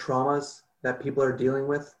emotional traumas that people are dealing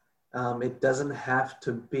with. It doesn't have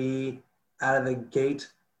to be out of the gate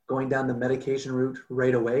going down the medication route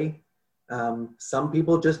right away. Some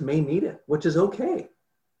people just may need it, which is okay.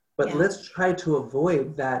 But let's try to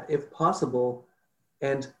avoid that if possible,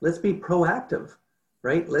 and let's be proactive,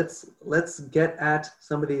 right? Let's get at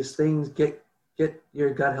some of these things, get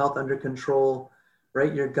your gut health under control,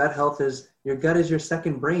 right? Your gut is your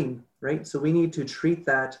second brain, right? So we need to treat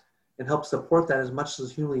that and help support that as much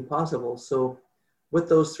as humanly possible. So with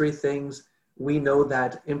those three things, we know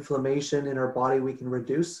that inflammation in our body we can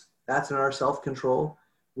reduce. That's in our self-control.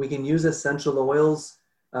 We can use essential oils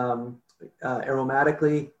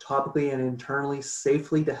aromatically, topically, and internally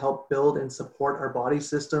safely to help build and support our body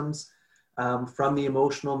systems from the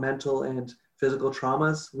emotional, mental, and physical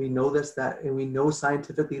traumas. We know and we know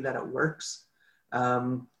scientifically that it works.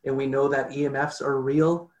 And we know that EMFs are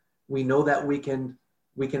real. We know that we can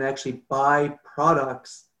actually buy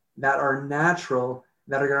products that are natural,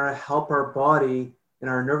 that are going to help our body and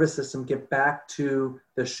our nervous system get back to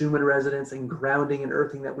the Schumann resonance and grounding and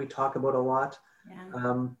earthing that we talk about a lot.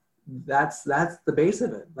 Yeah. That's the base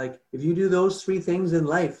of it. Like if you do those three things in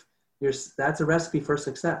life, that's a recipe for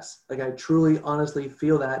success. Like I truly, honestly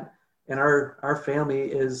feel that, and our family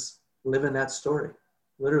is living that story,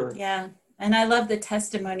 literally. Yeah, and I love the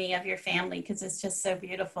testimony of your family because it's just so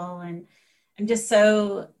beautiful, and I'm just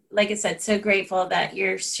so, like I said, so grateful that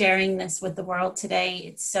you're sharing this with the world today.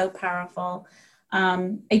 It's so powerful.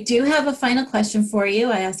 I do have a final question for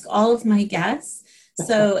you. I ask all of my guests.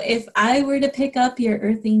 So if I were to pick up your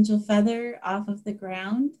Earth Angel feather off of the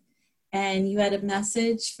ground and you had a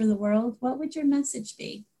message for the world, what would your message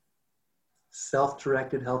be?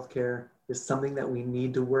 Self-directed healthcare is something that we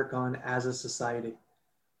need to work on as a society.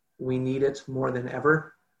 We need it more than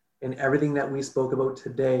ever. And everything that we spoke about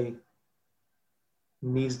today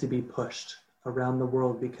needs to be pushed around the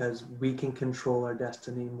world because we can control our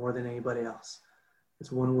destiny more than anybody else.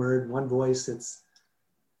 It's one word, one voice.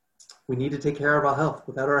 We need to take care of our health.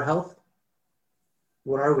 Without our health,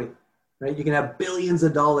 what are we? Right? You can have billions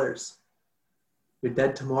of dollars. You're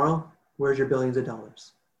dead tomorrow. Where's your billions of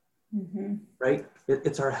dollars? Mm-hmm. Right?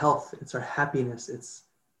 It's our health. It's our happiness. It's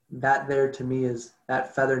that there to me is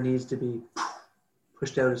that feather needs to be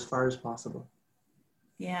pushed out as far as possible.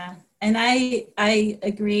 Yeah. And I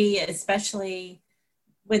agree, especially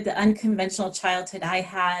with the unconventional childhood I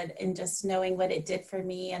had and just knowing what it did for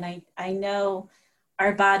me. And I know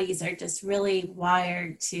our bodies are just really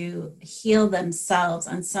wired to heal themselves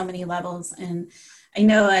on so many levels. And I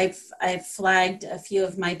know I've flagged a few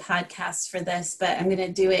of my podcasts for this, but I'm going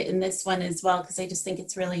to do it in this one as well because I just think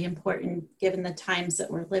it's really important given the times that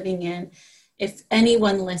we're living in. If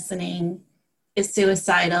anyone listening is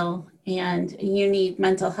suicidal and you need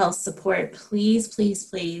mental health support, please, please,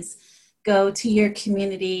 please go to your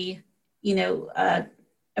community,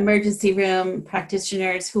 emergency room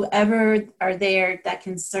practitioners, whoever are there that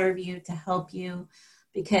can serve you to help you,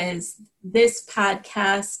 because this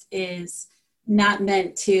podcast is not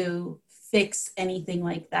meant to fix anything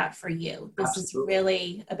like that for you. This Absolutely. Is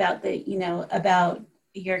really about about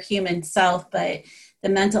your human self, but the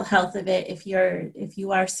mental health of it. If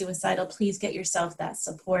you are suicidal, please get yourself that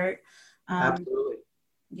support. Absolutely.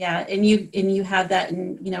 Yeah. And you have that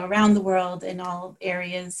in, around the world in all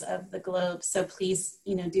areas of the globe. So please,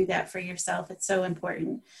 do that for yourself. It's so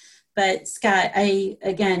important. But Scott,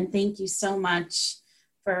 again, thank you so much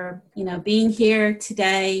for, being here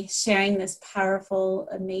today, sharing this powerful,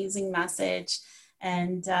 amazing message.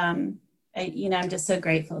 And, I'm just so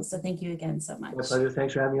grateful. So thank you again so much. My pleasure.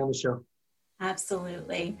 Thanks for having me on the show.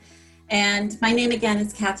 Absolutely. And my name again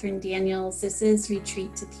is Catherine Daniels. This is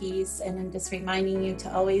Retreat to Peace. And I'm just reminding you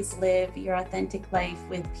to always live your authentic life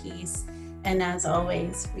with peace. And as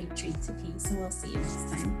always, retreat to peace. And we'll see you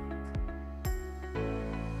next time.